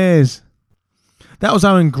millionaires. That was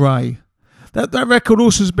Owen Gray. That record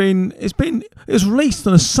also it was released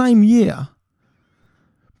in the same year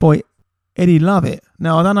by Eddie Lovett.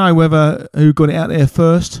 Now I don't know who got it out there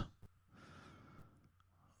first.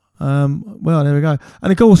 Well, there we go.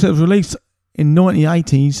 And of course it was released in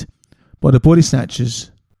 1980s by the Body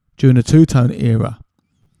Snatchers during the two-tone era.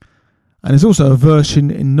 And there's also a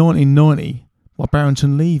version in 1990 by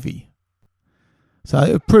Barrington Levy. So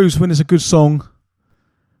it proves when it's a good song,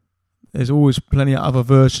 there's always plenty of other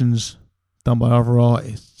versions done by other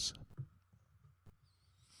artists.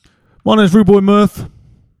 My name is Rudeboy Murph.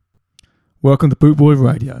 Welcome to Bootboy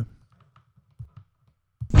Radio.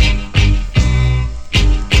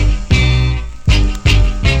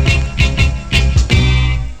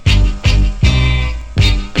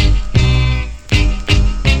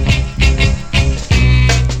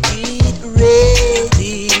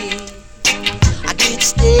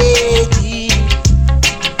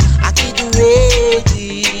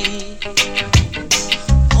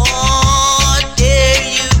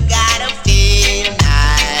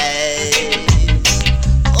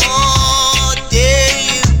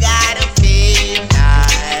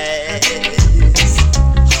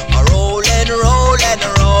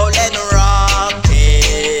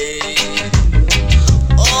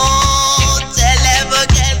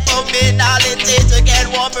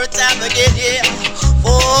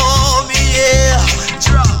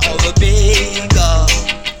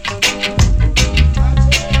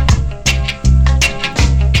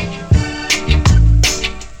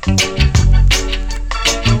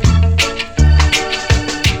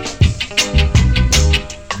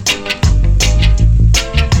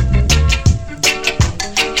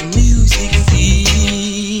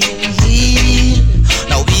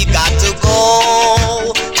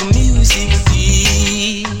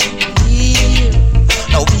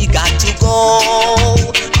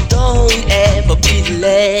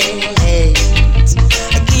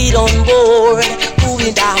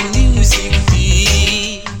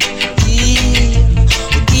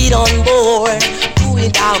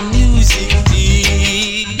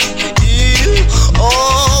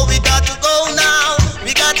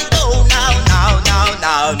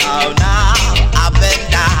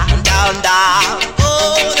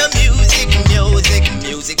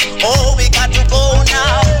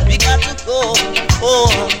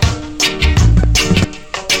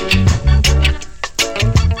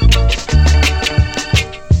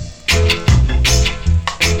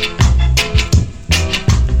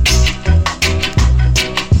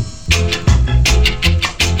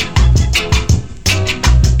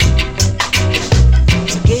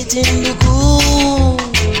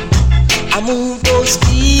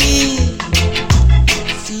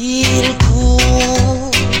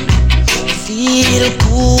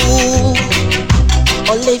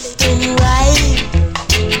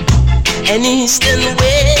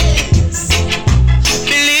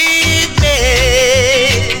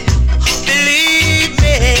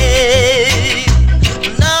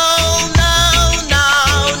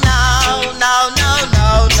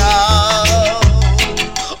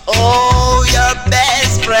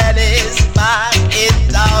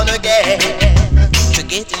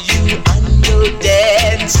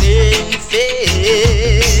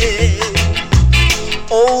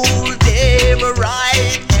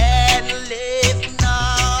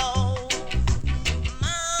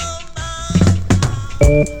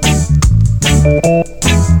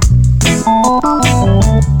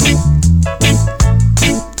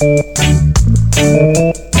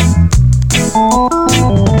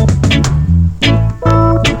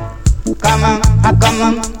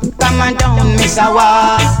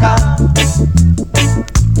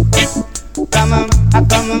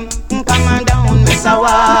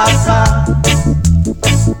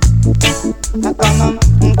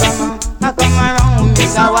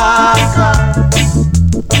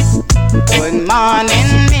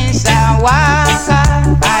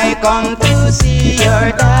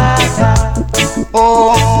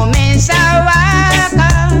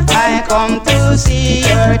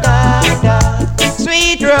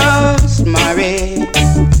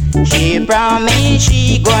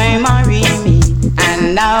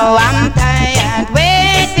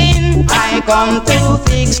 Come to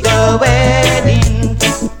fix the wedding.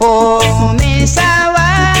 Oh, Miss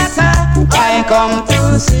Awaka, come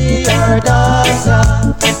to see your daughter.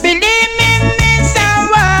 Believe me, Mr.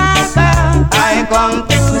 Walker, I come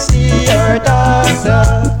to see your daughter.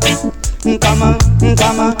 Come on,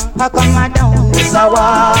 I come down, Mr.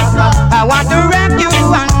 Walker. I want to rock you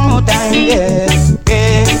one more time, yeah.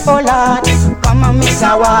 Oh Lord, come on,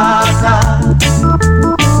 Mr. Walker.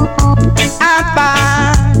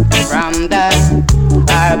 Apart from that,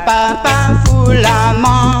 our papa full of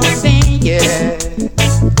money, yeah.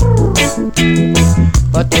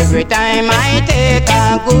 But every time I take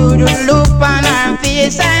a good look on her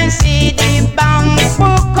face, I see the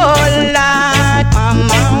bamboo collar.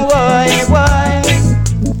 Mama, why?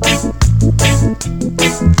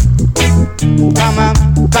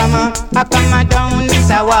 Come on down,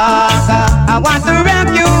 Mr. Walker. I want to rock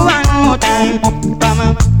you one more time.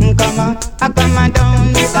 Come on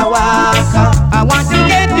down, Mr. Walker. I want to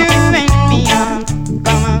get you in me arms.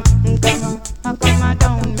 Come on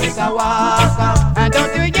down, Mr. Walker. And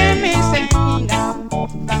don't you hear me saying now?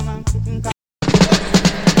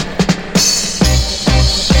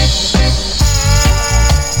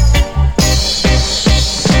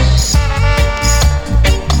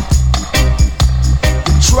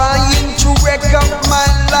 Trying to wreck up my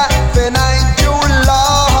life and I don't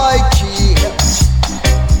like it.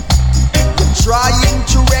 You're trying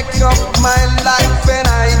to wreck up my life and I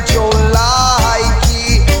don't like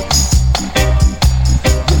it.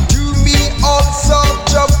 You do me all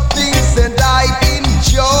sorts of things and I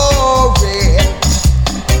enjoy it.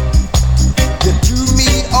 You do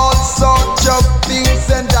me all sorts of things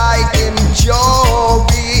and I enjoy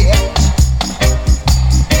it.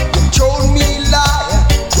 You told me lies.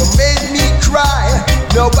 You made me cry,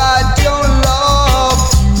 no I don't love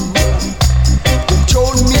you. You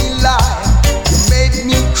told me lie, you made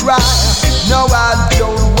me cry, no I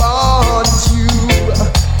don't want you.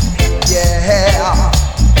 Yeah.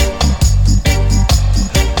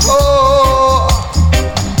 Oh.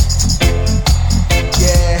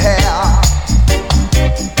 Yeah.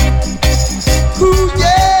 Ooh,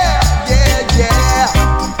 yeah, yeah, yeah.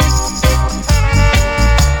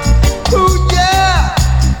 Ooh, yeah.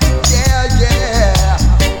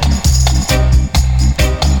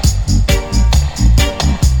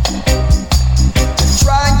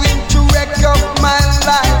 Trying to wreck up my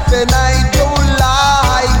life and I don't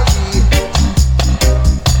like it.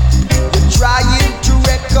 You're trying to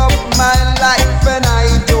wreck up my life and I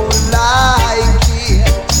don't like it.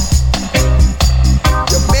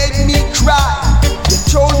 You made me cry, you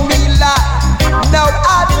told me lie, now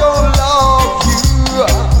I don't love you.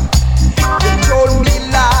 You told me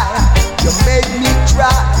lie, you made me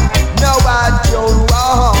cry, now I don't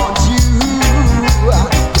want you. You're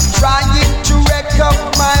trying to wreck up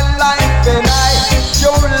my life and I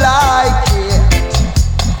don't like it.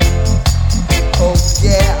 Oh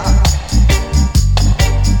yeah.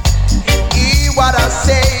 Hear what I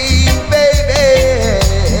say, baby.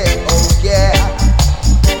 Oh yeah.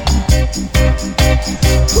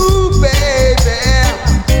 Ooh baby.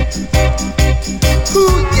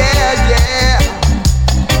 Ooh yeah, yeah.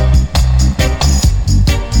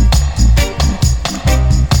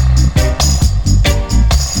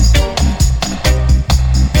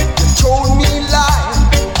 You told me lie,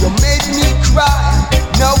 you made me cry,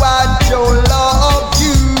 now I don't love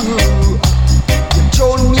you. You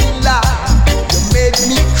told me lie, you made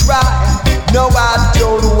me cry, now I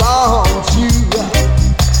don't want you.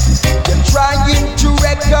 You're trying to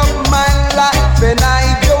wreck up my life and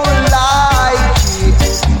I don't like it.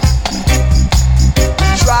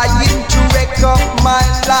 You're trying to wreck up my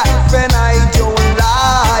life and I don't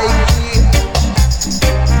like it.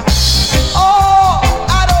 Oh,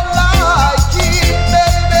 I don't like it,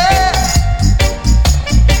 baby.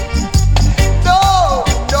 No,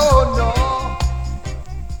 no, no.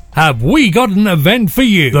 Have we got an event for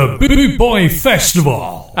you? The Boot Boy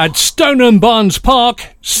Festival at Stoneham Barnes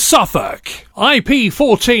Park, Suffolk. IP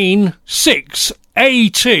 14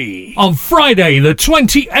 6AT on Friday the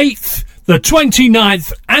 28th, the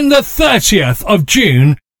 29th and the 30th of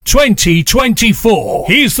June 2024.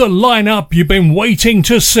 Here's the lineup you've been waiting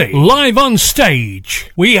to see. Live on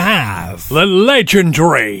stage, we have the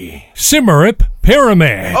legendary Simmerip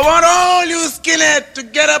Pyramid. I want all you skinheads to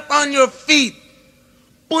get up on your feet.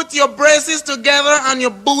 Put your braces together and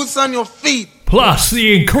your boots on your feet. Plus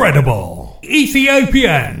the incredible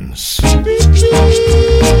Ethiopians.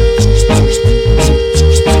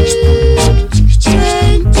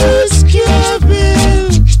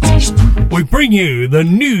 We bring you the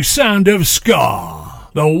new sound of ska,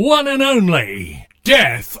 the one and only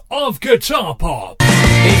Death of Guitar Pop.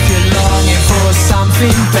 If you're longing for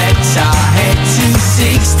something better, head to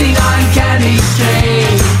 69 Candy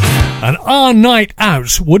Street. And our night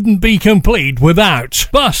out wouldn't be complete without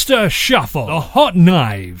Buster Shuffle, the Hot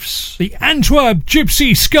Knives, the Antwerp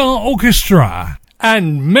Gypsy Ska Orchestra,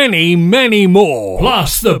 and many, many more.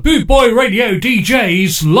 Plus the Boot Boy Radio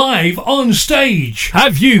DJs live on stage.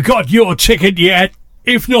 Have you got your ticket yet?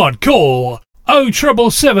 If not, call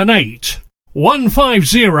 07778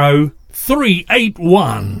 150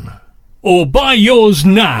 381 or buy yours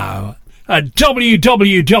now at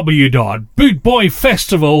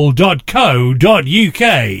www.bootboyfestival.co.uk.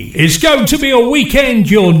 It's going to be a weekend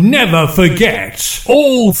you'll never forget.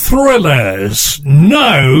 All thrillers,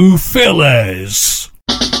 no fillers.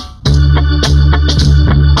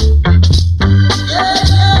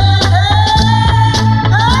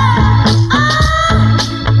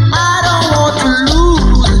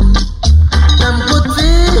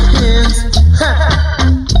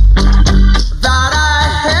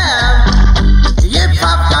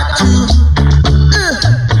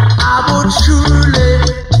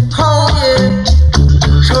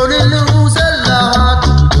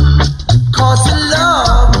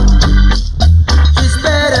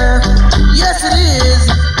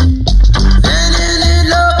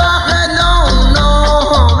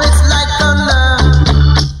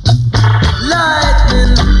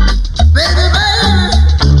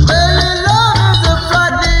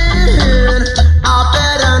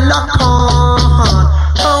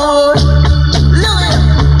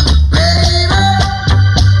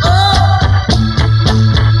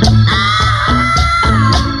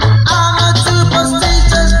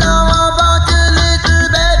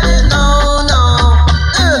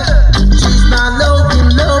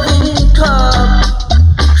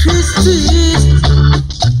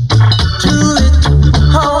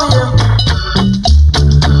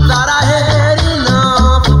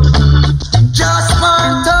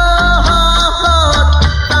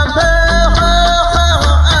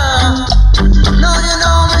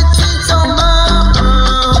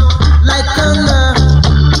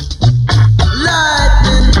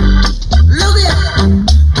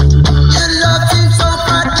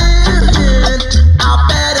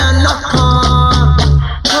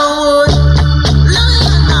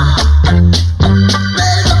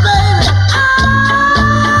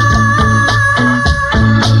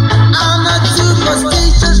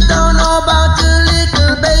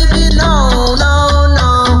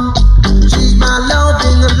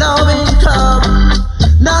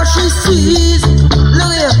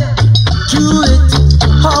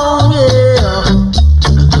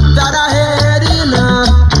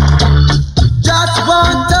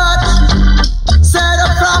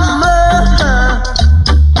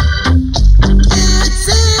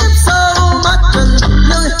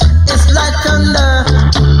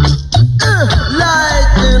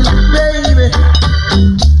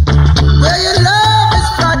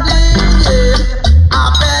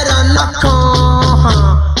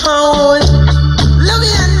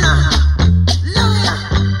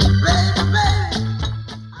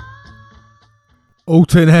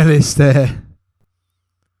 Alton Ellis there.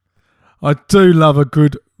 I do love a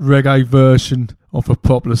good reggae version of a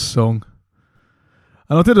popular song.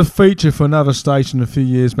 And I did a feature for another station a few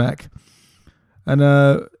years back. And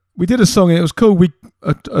we did a song and it was called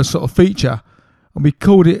a sort of feature. And we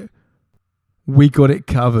called it We Got It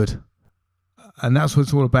Covered. And that's what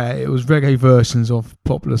it's all about. It was reggae versions of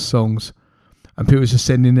popular songs. And people just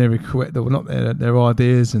sending their requests, well, not their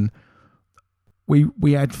ideas. And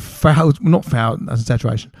we had not thousands, that's an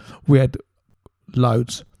exaggeration. We had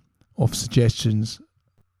loads of suggestions.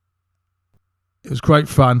 It was great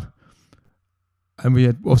fun. And we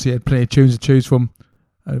obviously had plenty of tunes to choose from.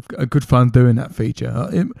 A good fun doing that feature.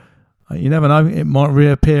 You never know, it might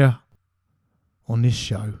reappear on this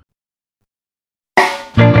show.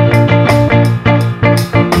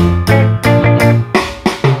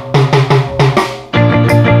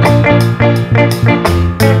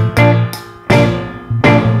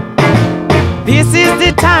 This is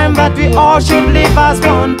the time that we all should live as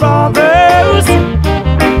one, brothers.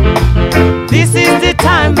 This is the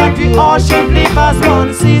time that we all should live as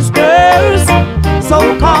one, sisters.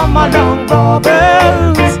 So come along,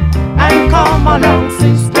 brothers, and come along,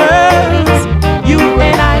 sisters.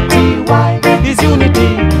 UNITY is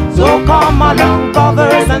unity. So come along,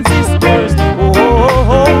 brothers and sisters. Oh, oh,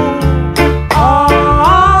 oh.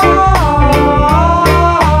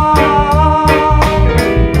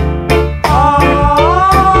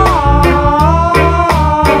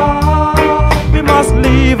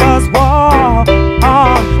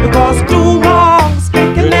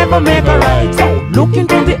 Make a right. So look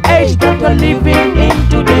into the age that we're living in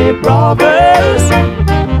today, brothers.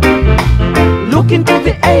 Look into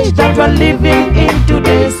the age that we're living in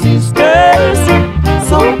today, sisters.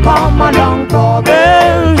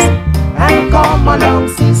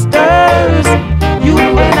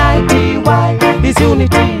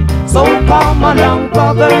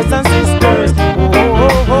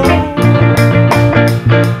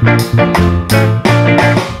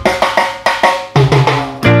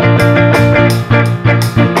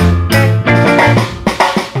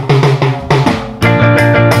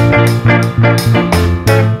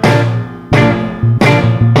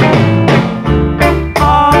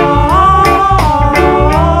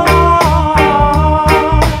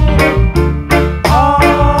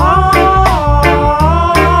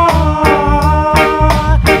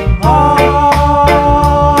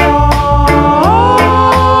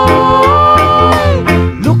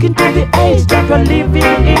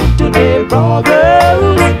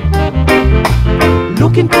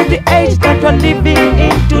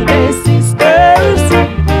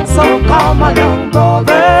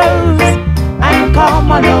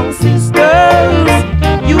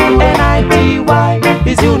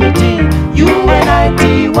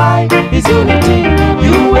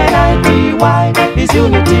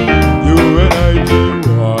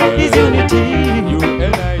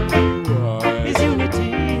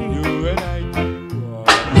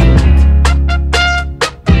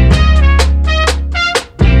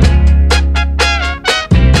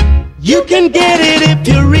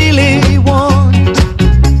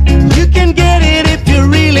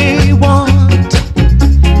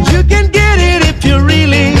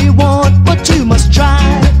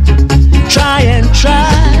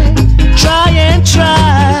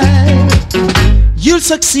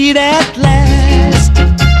 Succeed at last.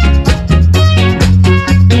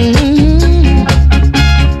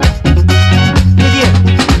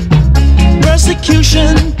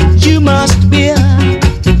 Persecution you must bear.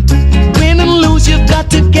 Win and lose, you've got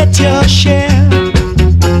to get your share.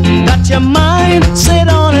 Got your mind set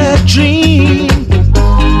on a dream.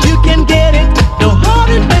 You can get it, no hard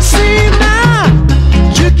it may seem now.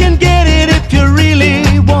 You can get it if you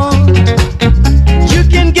really want. You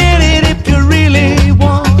can get it if you really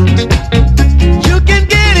want. You can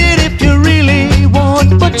get it if you really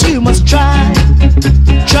want. But you must try,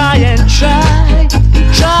 try and try,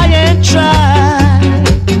 try and try.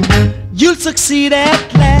 You'll succeed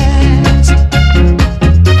at last.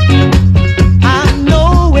 I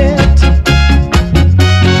know it.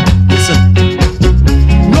 Listen,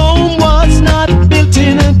 Rome was not built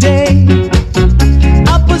in a day.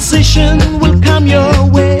 Opposition will come your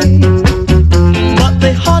way. But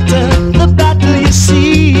the hotter the battle you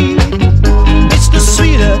see, it's the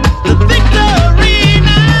sweeter the victory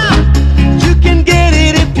now. You can get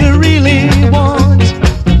it if you really want.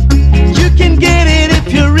 You can get it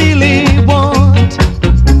if you really want.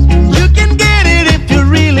 You can get it if you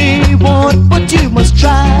really want. But you must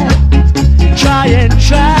try, try and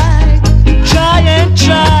try, try and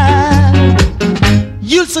try.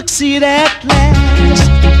 You'll succeed at last.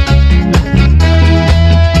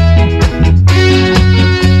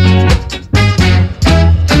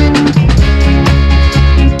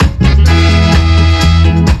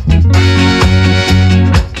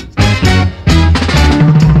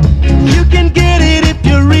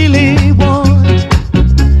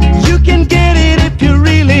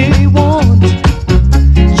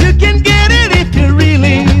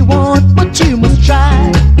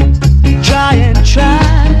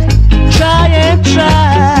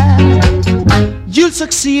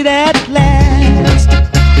 Succeed at last.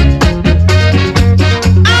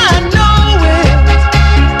 I know it.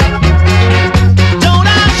 Don't I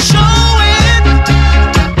show it?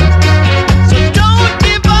 So don't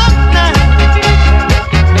give up now,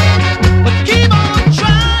 but keep on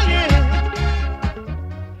trying.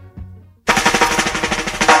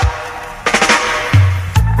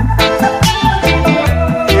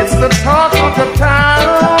 It's the talk of the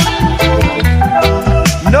town.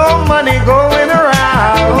 No money going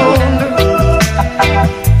around.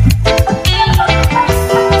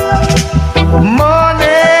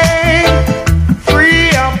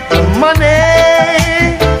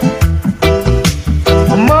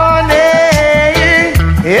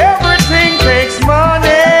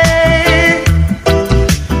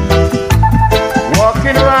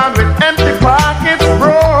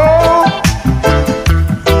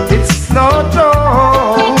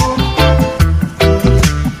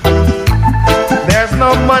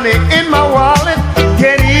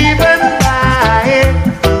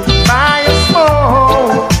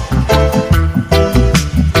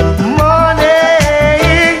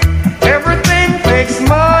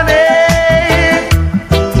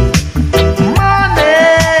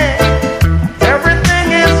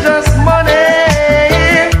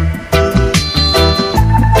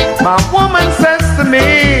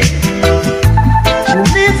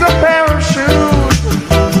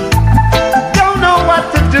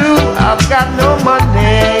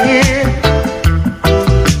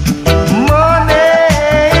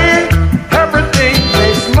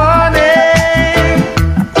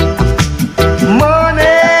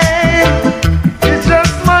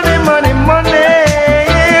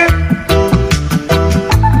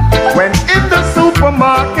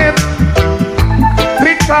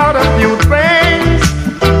 out a few things.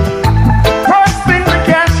 First thing the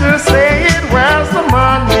cashier said, where's the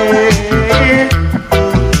money?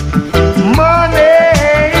 Money,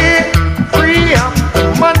 free up the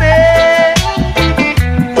money.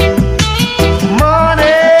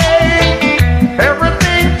 Money,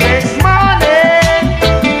 everything takes money.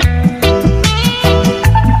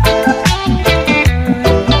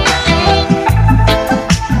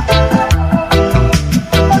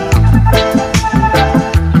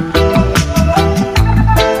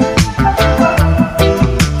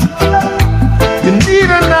 You need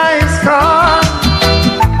a nice car,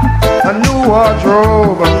 a new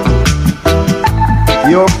wardrobe,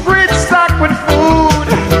 your fridge stocked with food,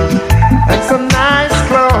 and some nice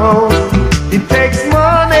clothes. It takes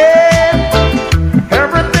money,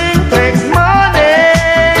 everything takes money.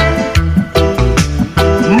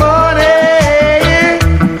 Money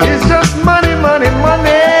is just money, money,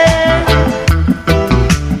 money.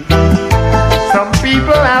 Some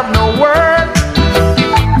people have no work,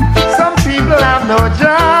 some people have no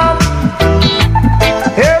job.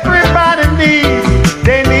 Everybody needs,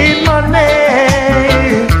 they need money.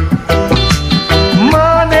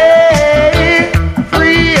 Money,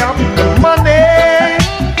 free up the money.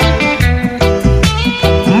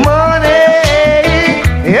 Money,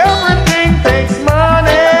 everything takes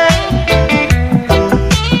money.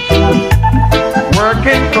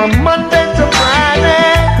 Working from Monday to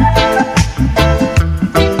Friday,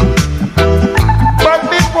 but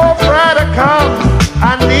before Friday comes, I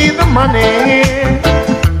need the money.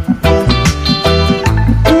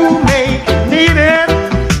 Who make it need it?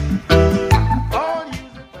 All use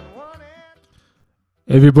it and want it.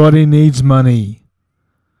 Everybody needs money.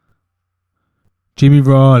 Jimmy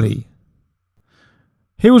Riley.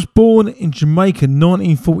 He was born in Jamaica in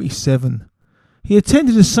 1947. He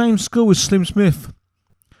attended the same school as Slim Smith.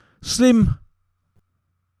 Slim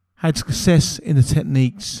had success in the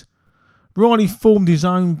techniques. Riley formed his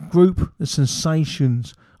own group, The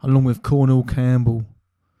Sensations, along with Cornell Campbell,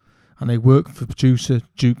 and they worked for producer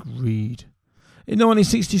Duke Reed. In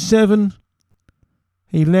 1967,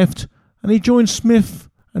 he left and he joined Smith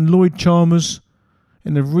and Lloyd Chalmers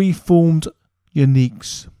in the reformed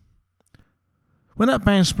Uniques. When that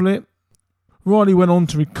band split, Riley went on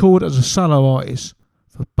to record as a solo artist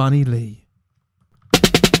for Bunny Lee.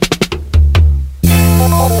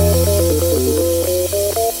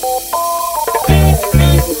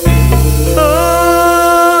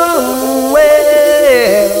 Oh,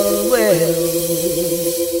 well, well.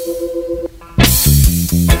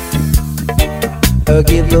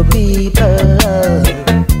 Give the people,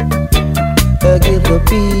 give the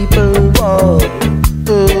people one.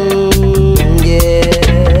 Yeah.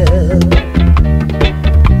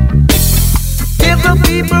 Give the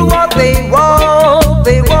people what they want.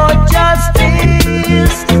 They want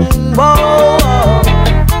justice. More.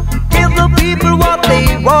 Give the people what they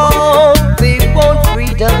want. They want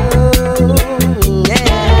freedom.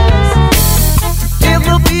 Yes. Give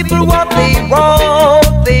the people what they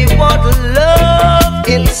want. They want love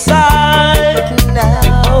inside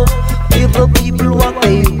now. Give the people what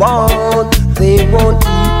they want. They want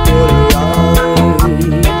equal rights.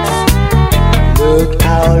 Look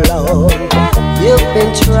how long you've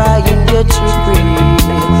been trying your trickery.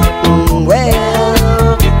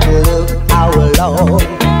 Well, look how long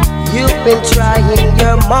you've been trying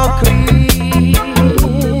your mockery.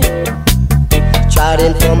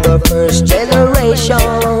 Trying from the first generation,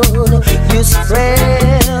 you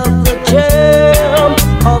spread the germ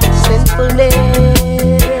of sinfulness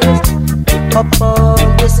upon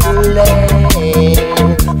this land.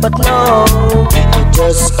 But no, it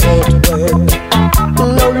just can't work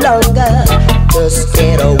no longer. Just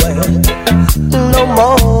can't work no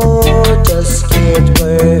more. Just can't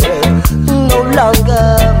work no longer,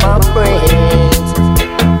 my friends.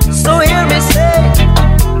 So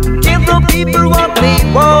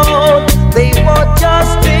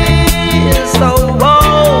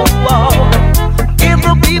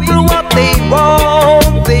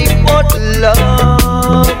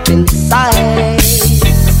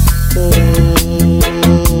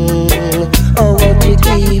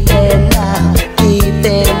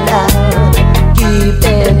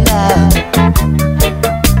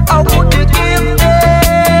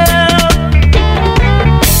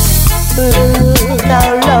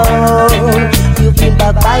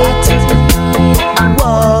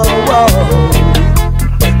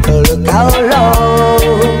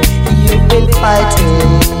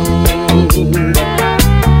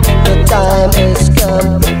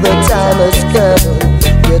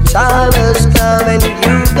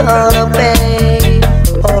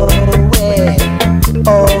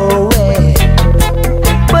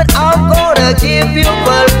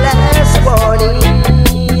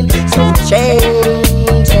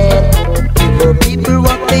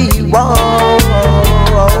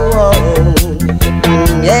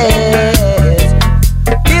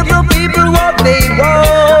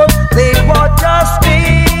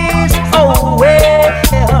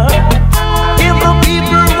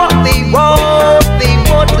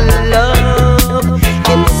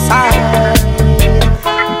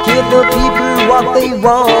people what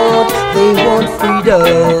they want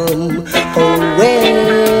freedom. Oh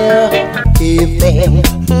well, give them.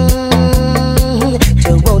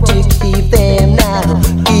 So won't you give them now?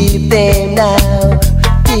 Give them now.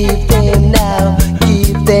 Give them now.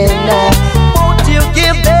 Give them now. Won't you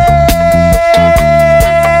give them?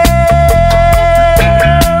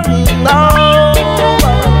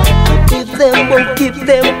 Give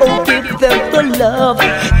them, oh give them the love.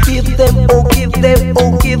 Give them, oh give them,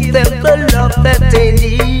 oh give them the love that they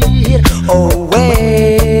need. Oh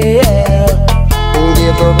well,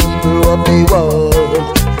 give the people what they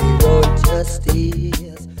want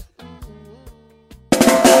justice.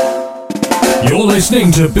 You're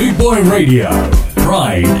listening to Boot Boy Radio.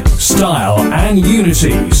 Pride, style and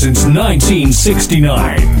unity since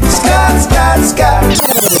 1969. Scott, Scott, Scott.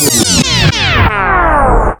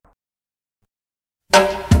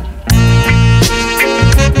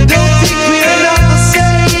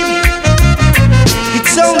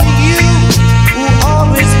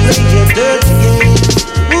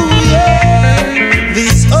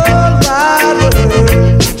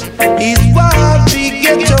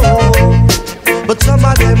 But some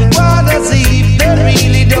of them wanna see, they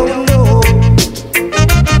really don't know.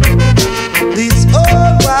 This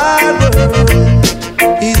whole wide world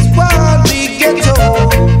is one big ghetto.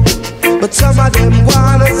 But some of them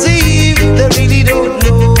wanna see, they really don't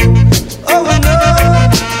know. Oh no,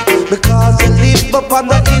 because you live up on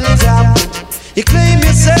the hilltop, you claim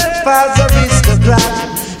yourself as a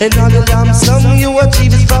aristocrat, and all the lump sum you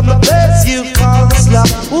achieve is from the place you call the slum.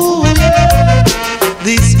 Ooh yeah.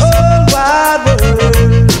 This whole wide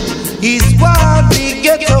world is one big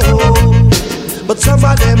ghetto. But some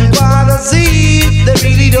of them wanna see, they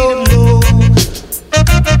really don't know.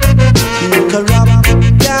 You corrupt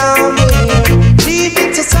down there,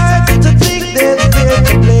 leaving society to think they're fair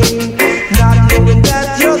to blame, not knowing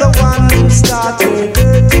that you're the one who started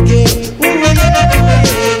dirty game. Ooh yeah.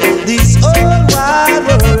 This whole wide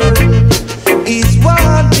world is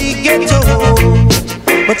one big ghetto.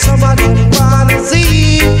 But some of them wanna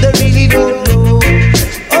see, they really don't know.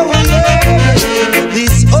 Oh yeah,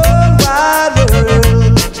 this whole wide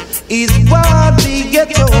world is one big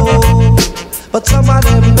ghetto. But some of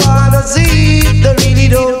them wanna see, they really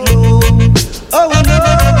don't know. Oh no,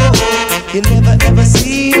 you never ever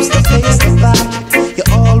seems to face the fact.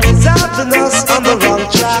 You're always having us on the wrong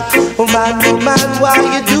track. Oh man, why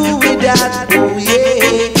you doing that? Oh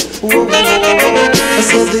yeah, oh, I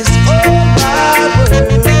said this whole wide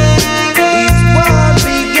world is one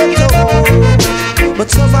big ghetto. But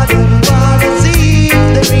some of them wanna see,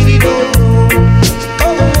 they really don't know.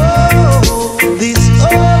 Oh, this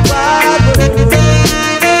whole wide world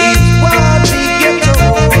is one big ghetto.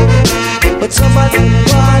 But some of them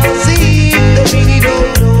wanna see, they really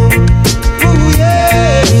don't know. Oh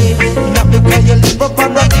yeah, not because you live up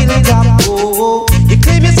on the hilltop. Oh, you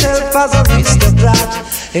claim yourself as a aristocrat,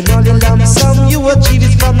 and all your lump sum you achieve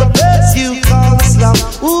is from the place you call the slum.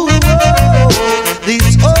 Ooh,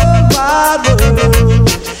 this whole wide world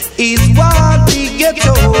is one big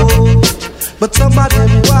ghetto. But some of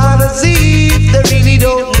them wanna see, they really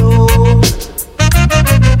don't know.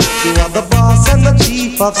 You are the boss and the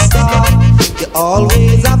chief of staff. You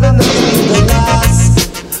always have enough in the last.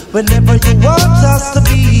 Whenever you want us to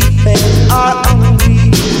be fed or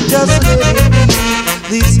hungry, just let it be.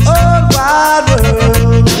 This whole wide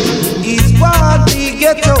world is one big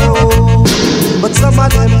ghetto. But some of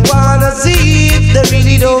them wanna see, they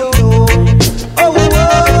really don't know. Oh,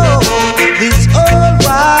 this whole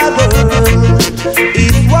wide world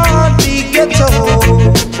is one big ghetto.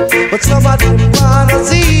 But some of them wanna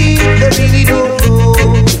see, they really don't know.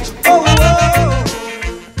 Oh,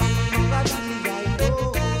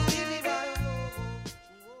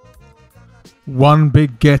 One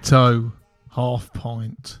Big Ghetto, Half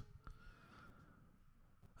Pint.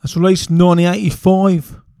 That's released in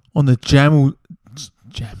 1985 on the Jammies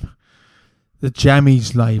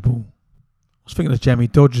label. I was thinking of Jammy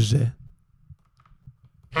Dodgers there.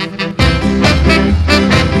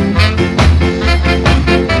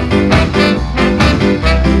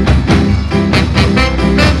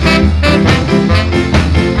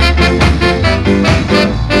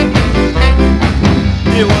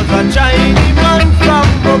 There was a Chinese man from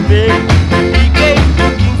Bombay. He came to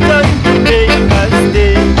Kingston to make a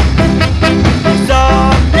stay. He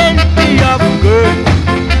saw plenty of girls,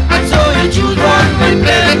 and so he chose one with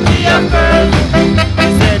plenty of girls. He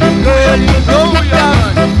said, girl, you know you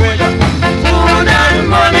have to get food and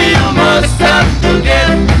money you must have to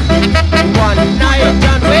get. One night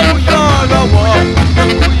and when we all are walk,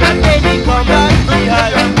 and then he come back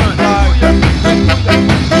behind the bar.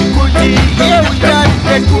 Could he hear we got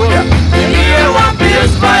get good?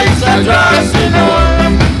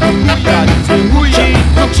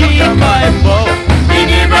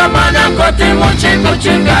 muchi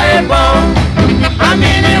muchi kaebo.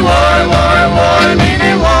 Amini woi woi woi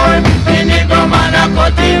mini woi. Mini gomana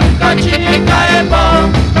kotim kachi kaebo.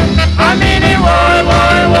 Amini woi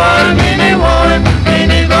woi woi mini woi.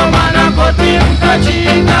 Mini gomana kotim kachi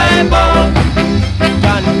kaebo.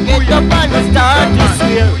 Can get up and start to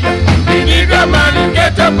swear. Mini gomana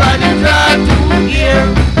get up and try to hear.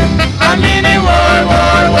 Amini woi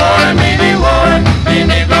woi woi mini woi.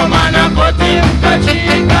 Mini gomana kotim kachi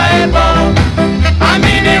kaebo.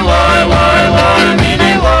 Amini woi woi woi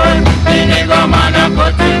mini woi. Mini gomana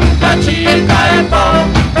kotim kachi kaebo.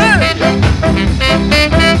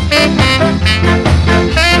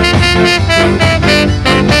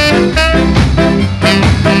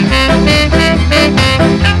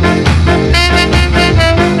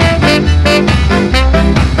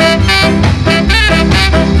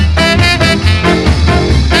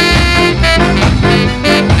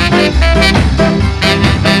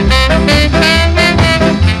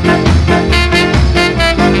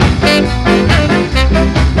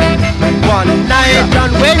 One night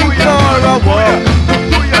and went for a walk,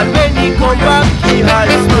 and when he come back he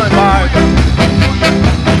has the bark.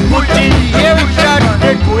 Put in here shot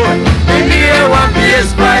the door, in here one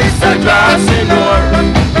piece price a glass in or.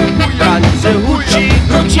 And say hoochie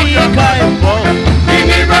hoochie kaipo,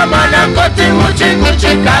 Mini Ramana kote hoochie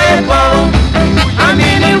hoochie kaipo.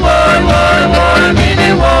 Amini woi woi woi mini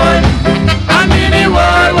woi. Amini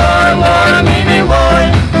woi woi woi mini woi.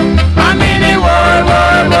 Amini woi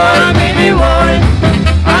woi woi mini woi.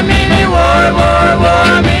 Amini woi woi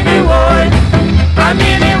woi mini woi.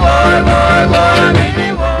 Amini woi woi woi mini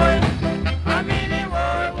woi. Amini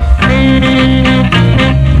woi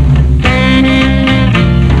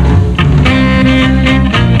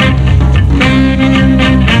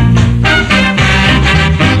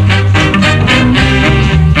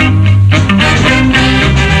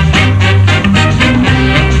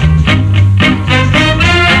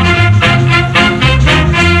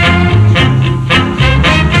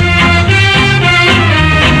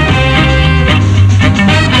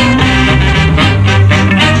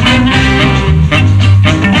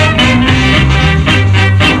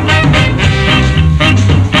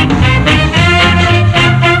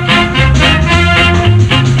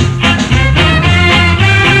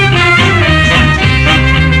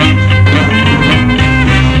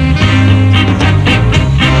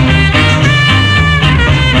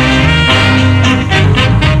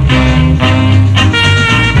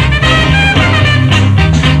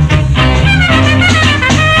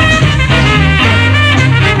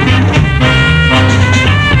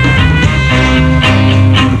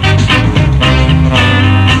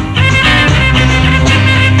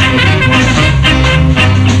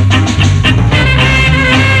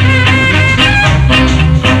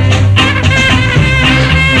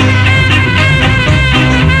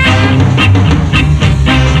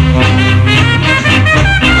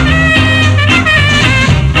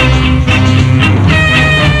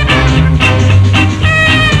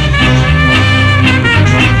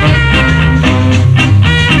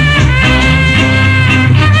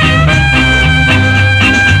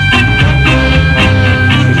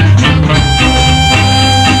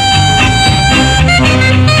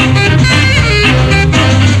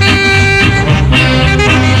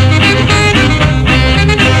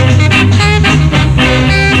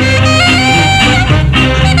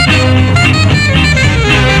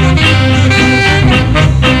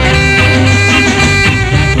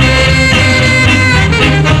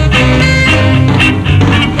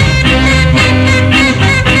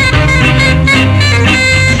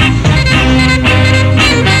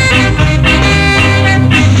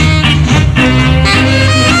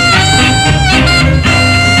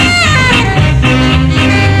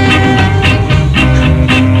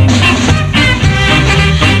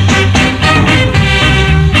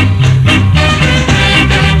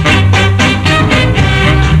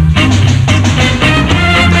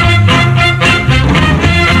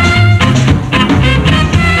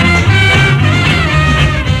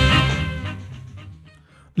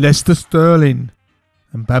Lester Sterling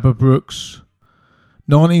and Baba Brooks.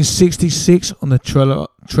 1966 on the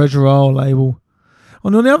Treasure Isle label.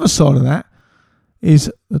 And on the other side of that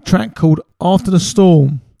is a track called After the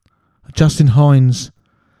Storm, Justin Hines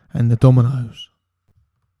and the Dominoes.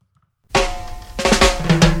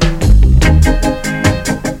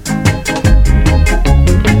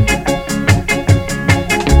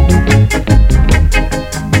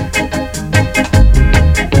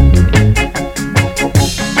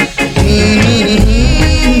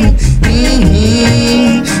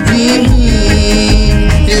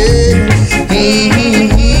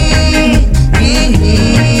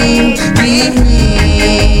 Mm-hmm.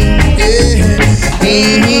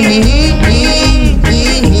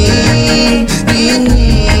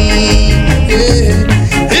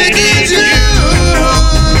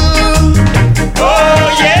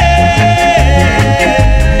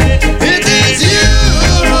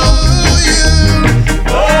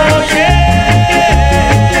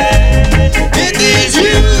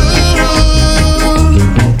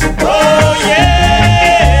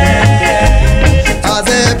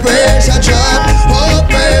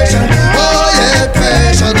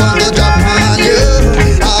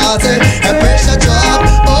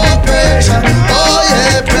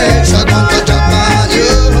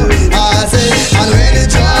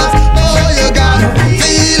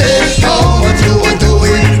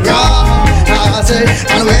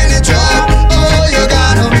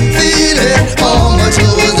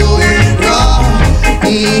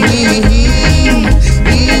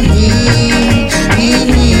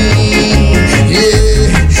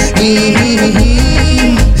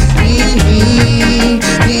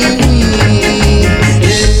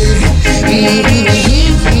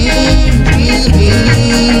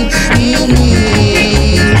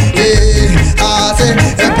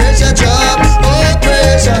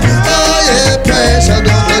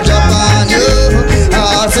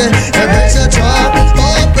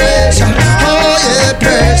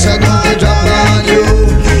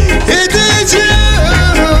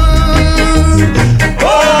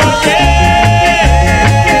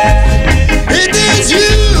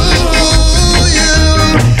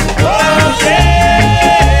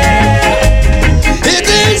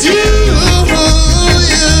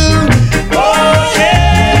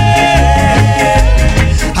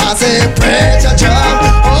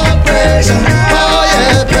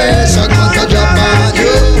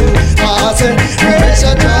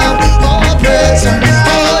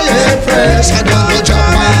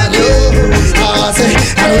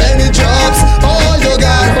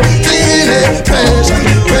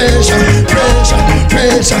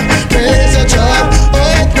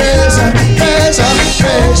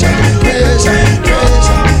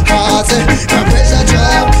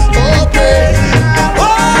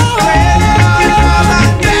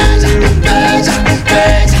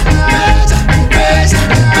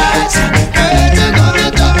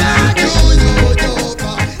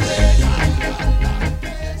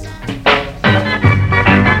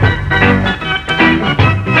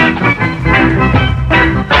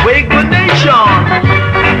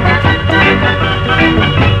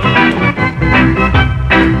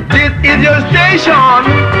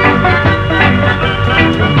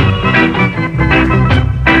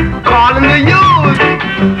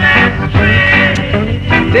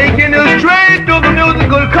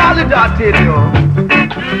 go to college, I tell you.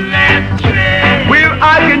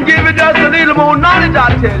 I can give you just a little more knowledge, I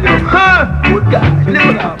tell you. Huh? Good guys, live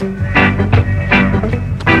it up.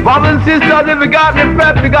 Brothers and sisters, if you got any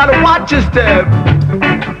prep, you gotta watch your step.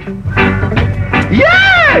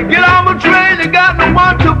 Yeah, get on the train, you got no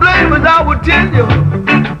one to blame, as I would tell you.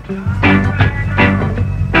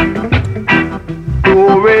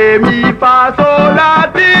 Do, re, mi, fa, sol,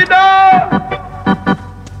 la, ti, do.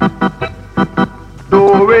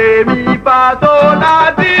 Do, re, mi, fa, sol,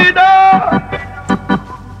 la, ti, do.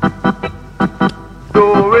 Do,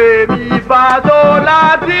 re, mi, fa, sol,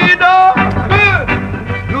 la, ti, do.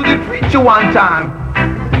 Do the preacher one time.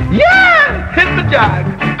 Yeah, hit the jack.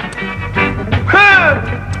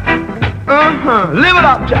 Live it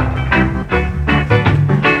up, jack.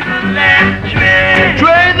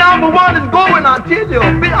 Train number one is going, I tell you.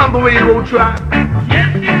 Be on the railroad track.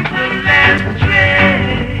 Yes, it's the last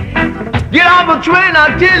train. Get on the train,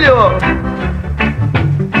 I tell you.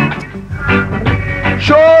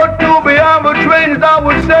 Sure to be on the train, as I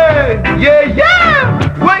would say. Yeah,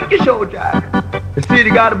 yeah. Wank your show, Jack. The city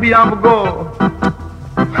gotta be on the go.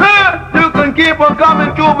 You can keep on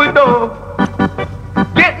coming to the door.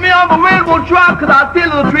 Get me on the railroad track, cause I tell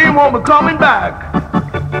you the train won't be coming back.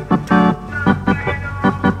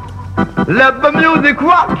 Let the music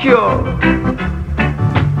rock you.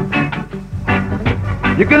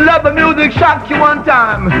 You can let the music shock you one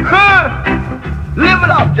time. Live it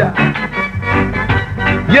up, Jack.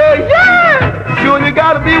 Yeah, yeah. Sure, you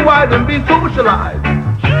gotta be wise and be socialized.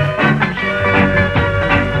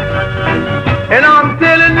 And I'm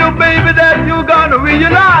telling you, baby, that you're gonna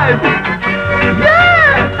realize. Yeah.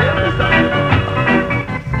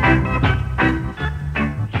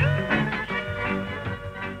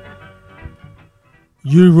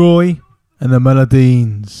 U-Roy and the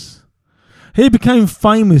Melodines. He became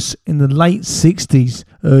famous in the late 60s,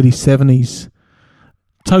 early 70s,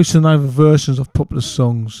 toasting over versions of popular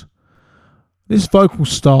songs. This vocal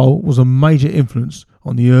style was a major influence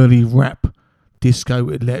on the early rap, disco,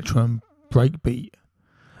 electro and breakbeat,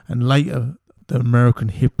 and later the American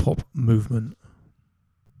hip-hop movement.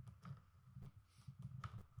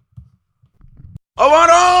 I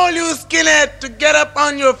want all you skinheads to get up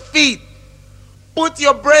on your feet. Put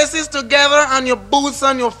your braces together and your boots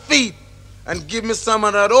on your feet and give me some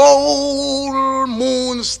of that old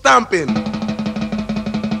moon stomping.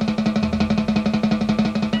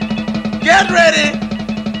 Get ready.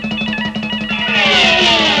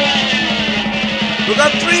 We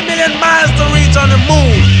got 3 million miles to reach on the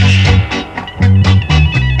moon.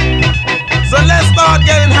 So let's start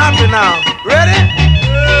getting happy now. Ready?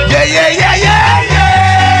 Yeah, yeah, yeah, yeah, yeah.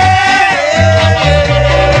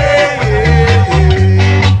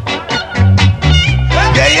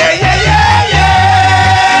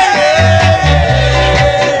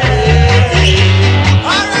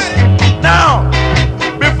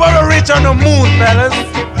 On the moon, fellas,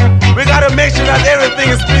 we gotta make sure that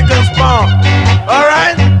everything is spick and span.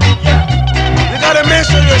 Alright? You gotta make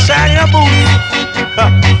sure you shine your boots.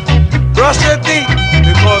 Brush your teeth,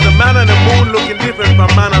 because the man on the moon looking different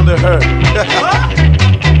from man on the earth.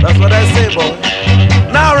 That's what I say, boy.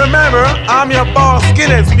 Now remember, I'm your boss,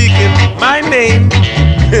 Skinhead speaking. My name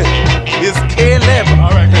is Caleb.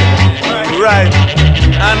 Alright. Right.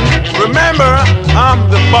 And remember,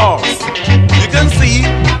 I'm the boss. You can see,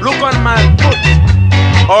 look on my foot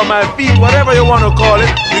or my feet, whatever you want to call it.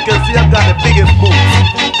 You can see I've got the biggest boots.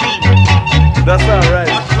 That's alright.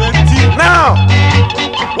 Now,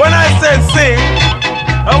 when I said sing,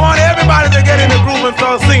 I want everybody to get in the groove and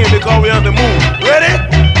start singing because we're on the moon. Ready?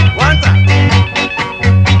 One time.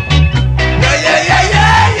 Yeah, yeah, yeah,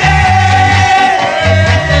 yeah, yeah.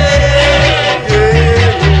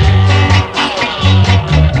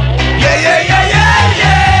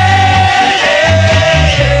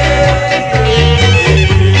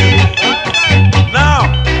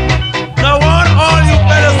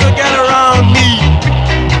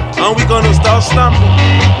 Gonna start stomping.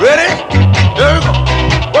 Ready? There we go.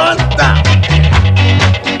 One time.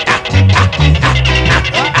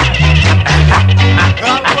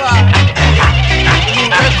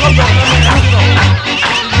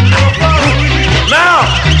 Now,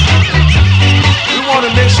 we want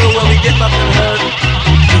to make sure when we get back to the herd,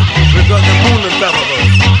 we got the moon on top of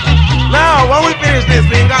us. Now, when we finish this,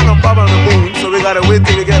 we ain't got no bubble on the moon, so we gotta wait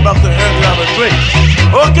till we get back to the herd to have a drink.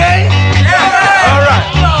 Okay? Yeah. All right.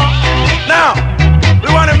 Now, we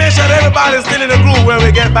want to make sure that everybody's still in the groove when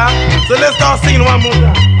we get back. So let's start singing one more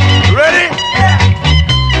time. Ready?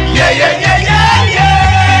 Yeah, yeah, yeah, yeah, yeah.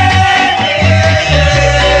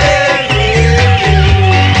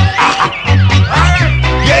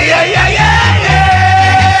 Yeah, yeah, yeah, yeah, yeah.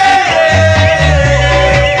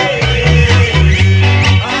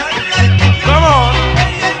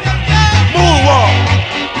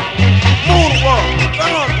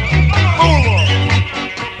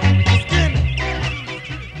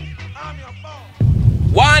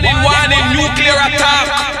 Warning, nuclear attack.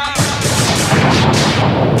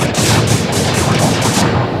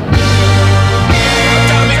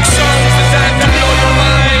 Atomic sounds designed to blow your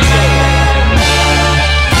mind.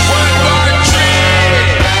 World War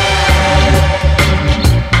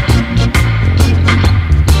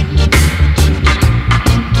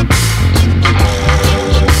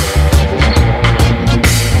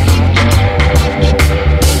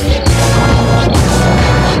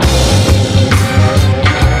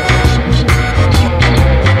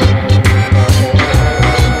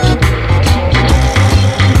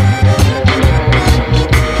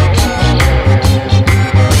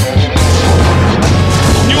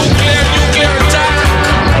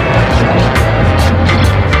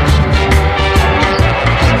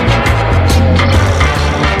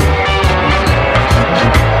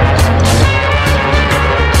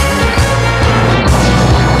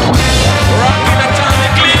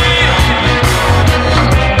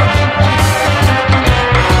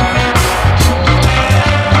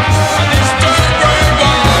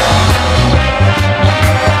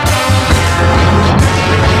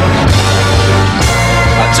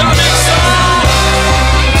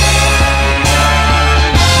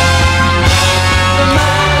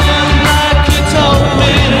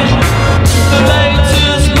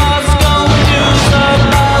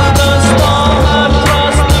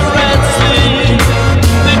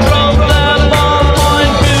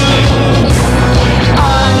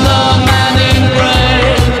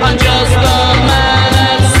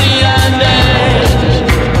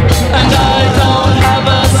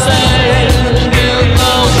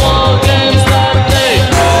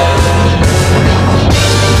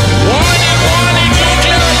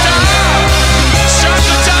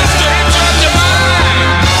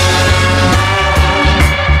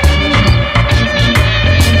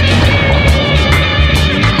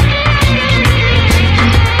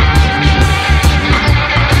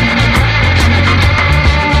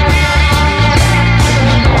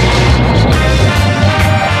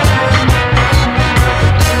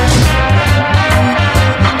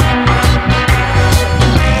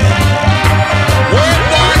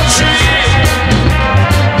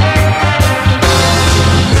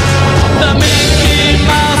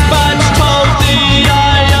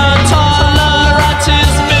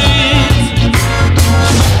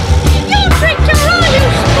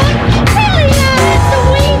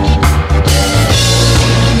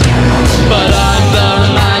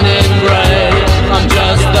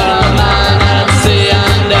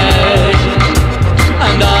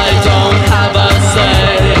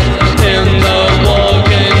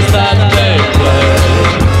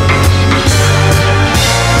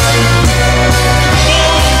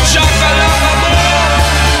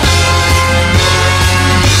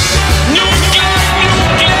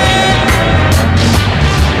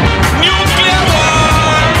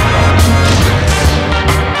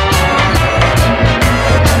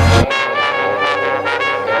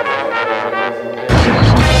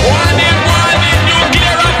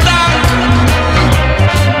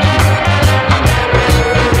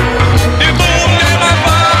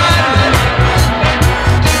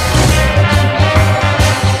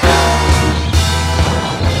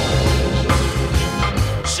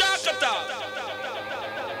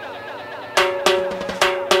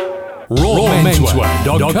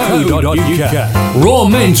rawmenswear.co.uk. Raw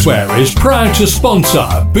Menswear is proud to sponsor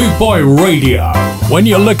Bootboy Radio. When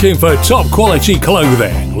you're looking for top quality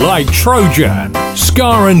clothing like Trojan,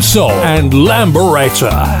 Scar and Soul and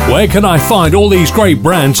Lamberetta, where can I find all these great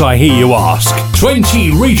brands, I hear you ask?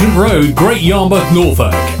 20 Regent Road, Great Yarmouth,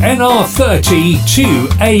 Norfolk, NR30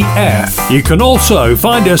 2AF. You can also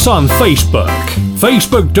find us on Facebook,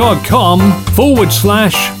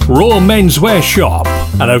 facebook.com/Raw Menswear Shop,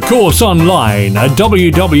 and of course online at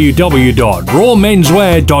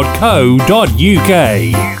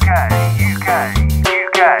www.rawmenswear.co.uk.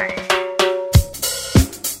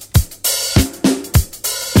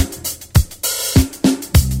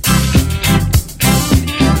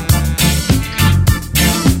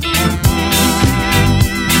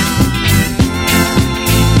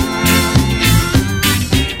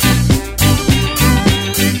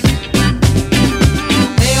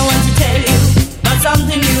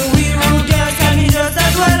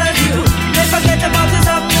 Forget about this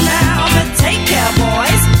up to now, but take care,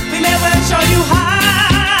 boys.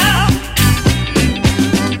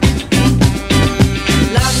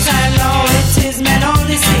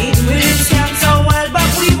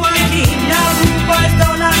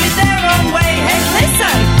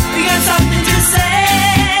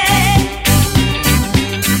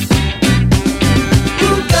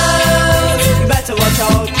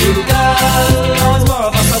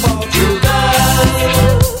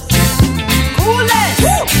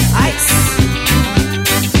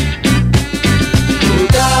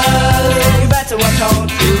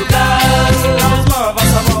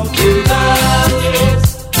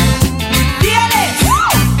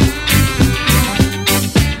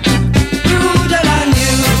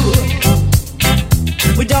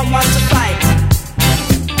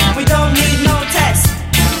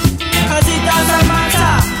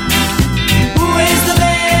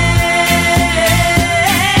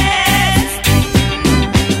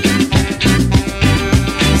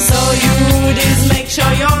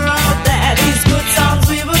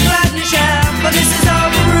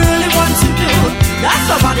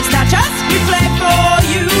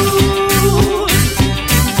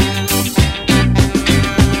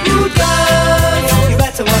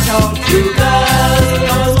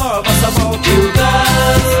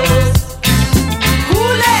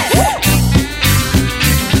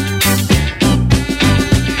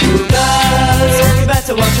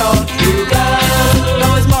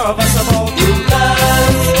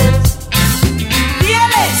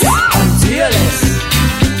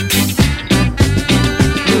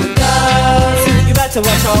 better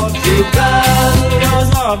watch out, you girls. Who knows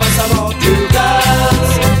more of us about you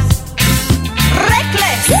girls?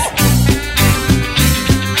 Reckless.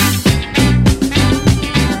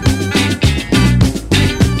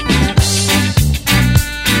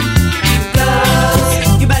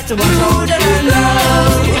 Girls, you better watch out and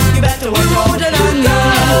girls. You better watch out and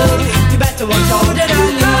girls. You better watch out and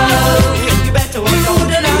girls. You better watch out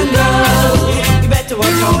and girls. You better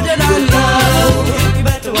watch out and girls. You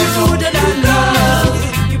better watch out and girls.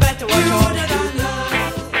 You better watch out and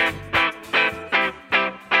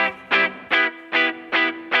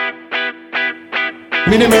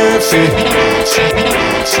Mini Murphy.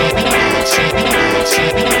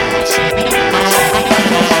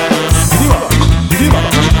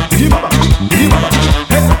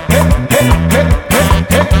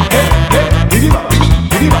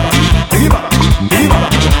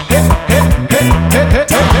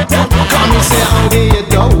 Come and say how do you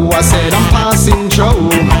do? I said I'm passing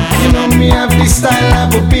through. You know me have this style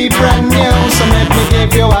that would be brand new. So let me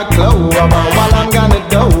give you a clue about what I'm gonna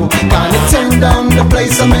do. Gonna turn down the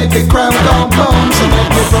place and make the crowd go boom. So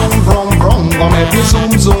let me vroom vroom vroom, or let me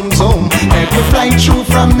zoom zoom zoom. Let me fly through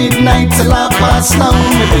from midnight till I pass now.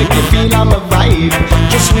 Me make you feel I'm a vibe,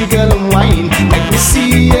 just wiggle and whine. Let me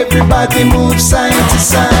see everybody move side to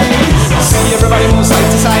side. See everybody move side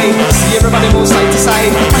to side. See everybody move side to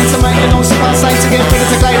side. Find somebody you know super side to get ready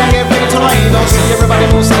to glide and get ready to ride. Oh, see everybody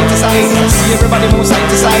move side to side. See everybody move side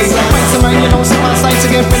to side. Find somebody you know super side to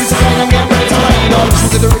get ready to glide and get ready to ride. Oh, listen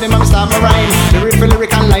to the rhythm and start my rhyme. Lyric for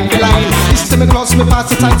lyric and line for line. Listen to me close, me pass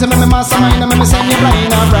the time to me mastermind. And me send you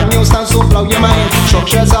blind. A brand new style so blow your mind.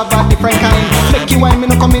 Structures of a different kind. Make you wine, me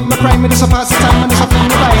no commit my crime. Me just a pass the time and just a fling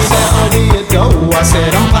the ride. Say how do you do? I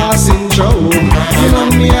said I'm passing through. You know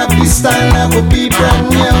me have this style that would be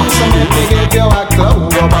brand new. So let me give you a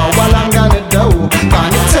clue about what I'm gonna do.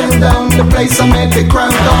 Gonna turn down the place and make the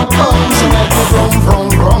crowd go boom. So let me vroom vroom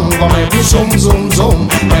vroom, or let me zoom zoom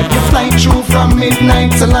zoom. Let me fly through from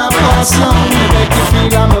midnight till I pass now. Make you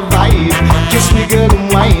feel I'm a vibe, just wiggle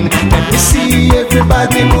and whine. Let me see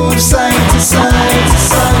everybody move side to side to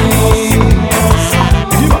side.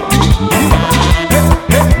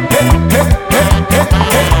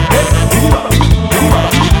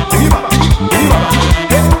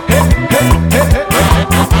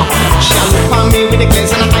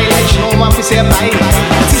 Say bye.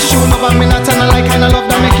 Tissue over me not and I like kinda love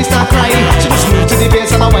that make you start crying. So just move to the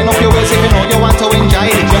bass and I wind up your waist if you know you want to enjoy.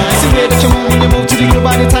 See the way that you move when you move to the groove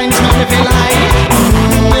by the times make me feel high.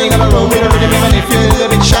 You ain't gotta roll with the rhythm even if you're a little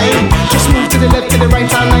bit shy. Just move to the left to the right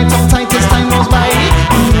all night all tight as time goes by.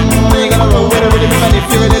 You ain't gotta roll with the rhythm even if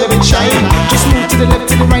you're a little bit shy. Just move to the left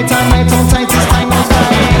to the right all night all tight as time goes by.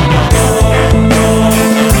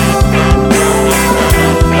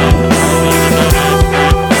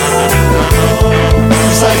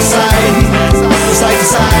 Side to side, side to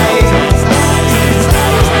side.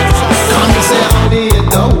 Come and say how do you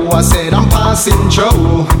do? I said I'm passing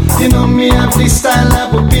through. You know me have this style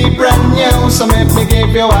that would be brand new. So let me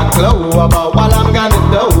give you a clue about what I'm gonna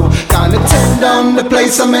do. Gonna turn down the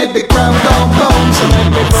place and make the crowd go boom. So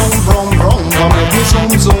let me vroom vroom vroom, or let me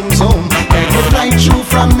zoom zoom zoom. Let me fly through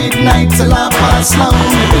from midnight till I pass now.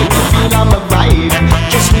 Make you feel I'm a vibe,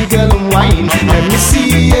 just wiggle and whine. Let me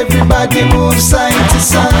see everybody move side to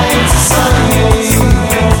side to side.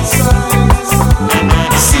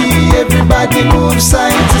 See everybody move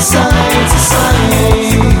side to side to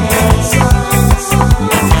side.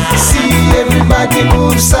 See everybody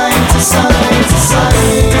move side to side to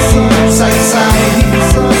side. Side to side,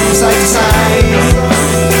 side to side.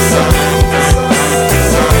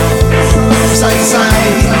 Side to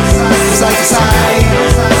side, side to side.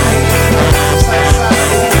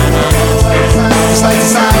 Side to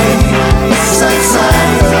side, side to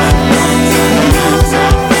side.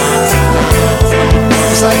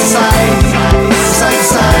 Side to side, side to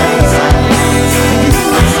side.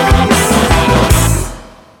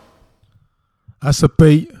 That's a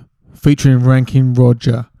beat featuring Ranking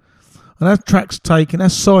Roger. And that track's taken,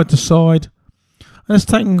 that's side to side. And that's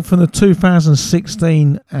taken from the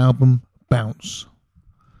 2016 album Bounce.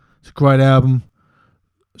 It's a great album.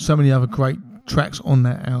 So many other great tracks on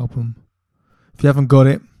that album. If you haven't got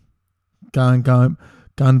it, go and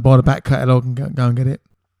buy the back catalogue and go and get it.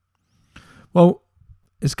 Well,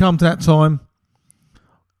 it's come to that time.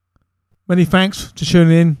 Many thanks for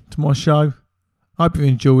tuning in to my show. I hope you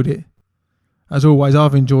enjoyed it. As always,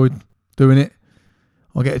 I've enjoyed doing it.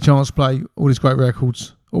 I get a chance to play all these great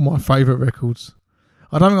records, all my favourite records.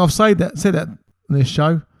 I don't think I've said that in this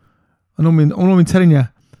show. I'm normally telling you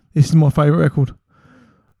this is my favourite record.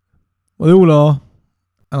 Well, they all are,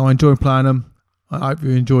 and I enjoy playing them. I hope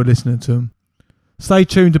you enjoy listening to them. Stay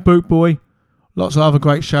tuned to Bootboy. Lots of other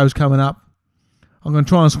great shows coming up. I'm going to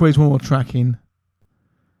try and squeeze one more track in.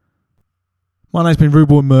 My name's been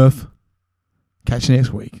Rudeboy Murph. Catch you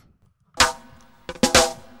next week.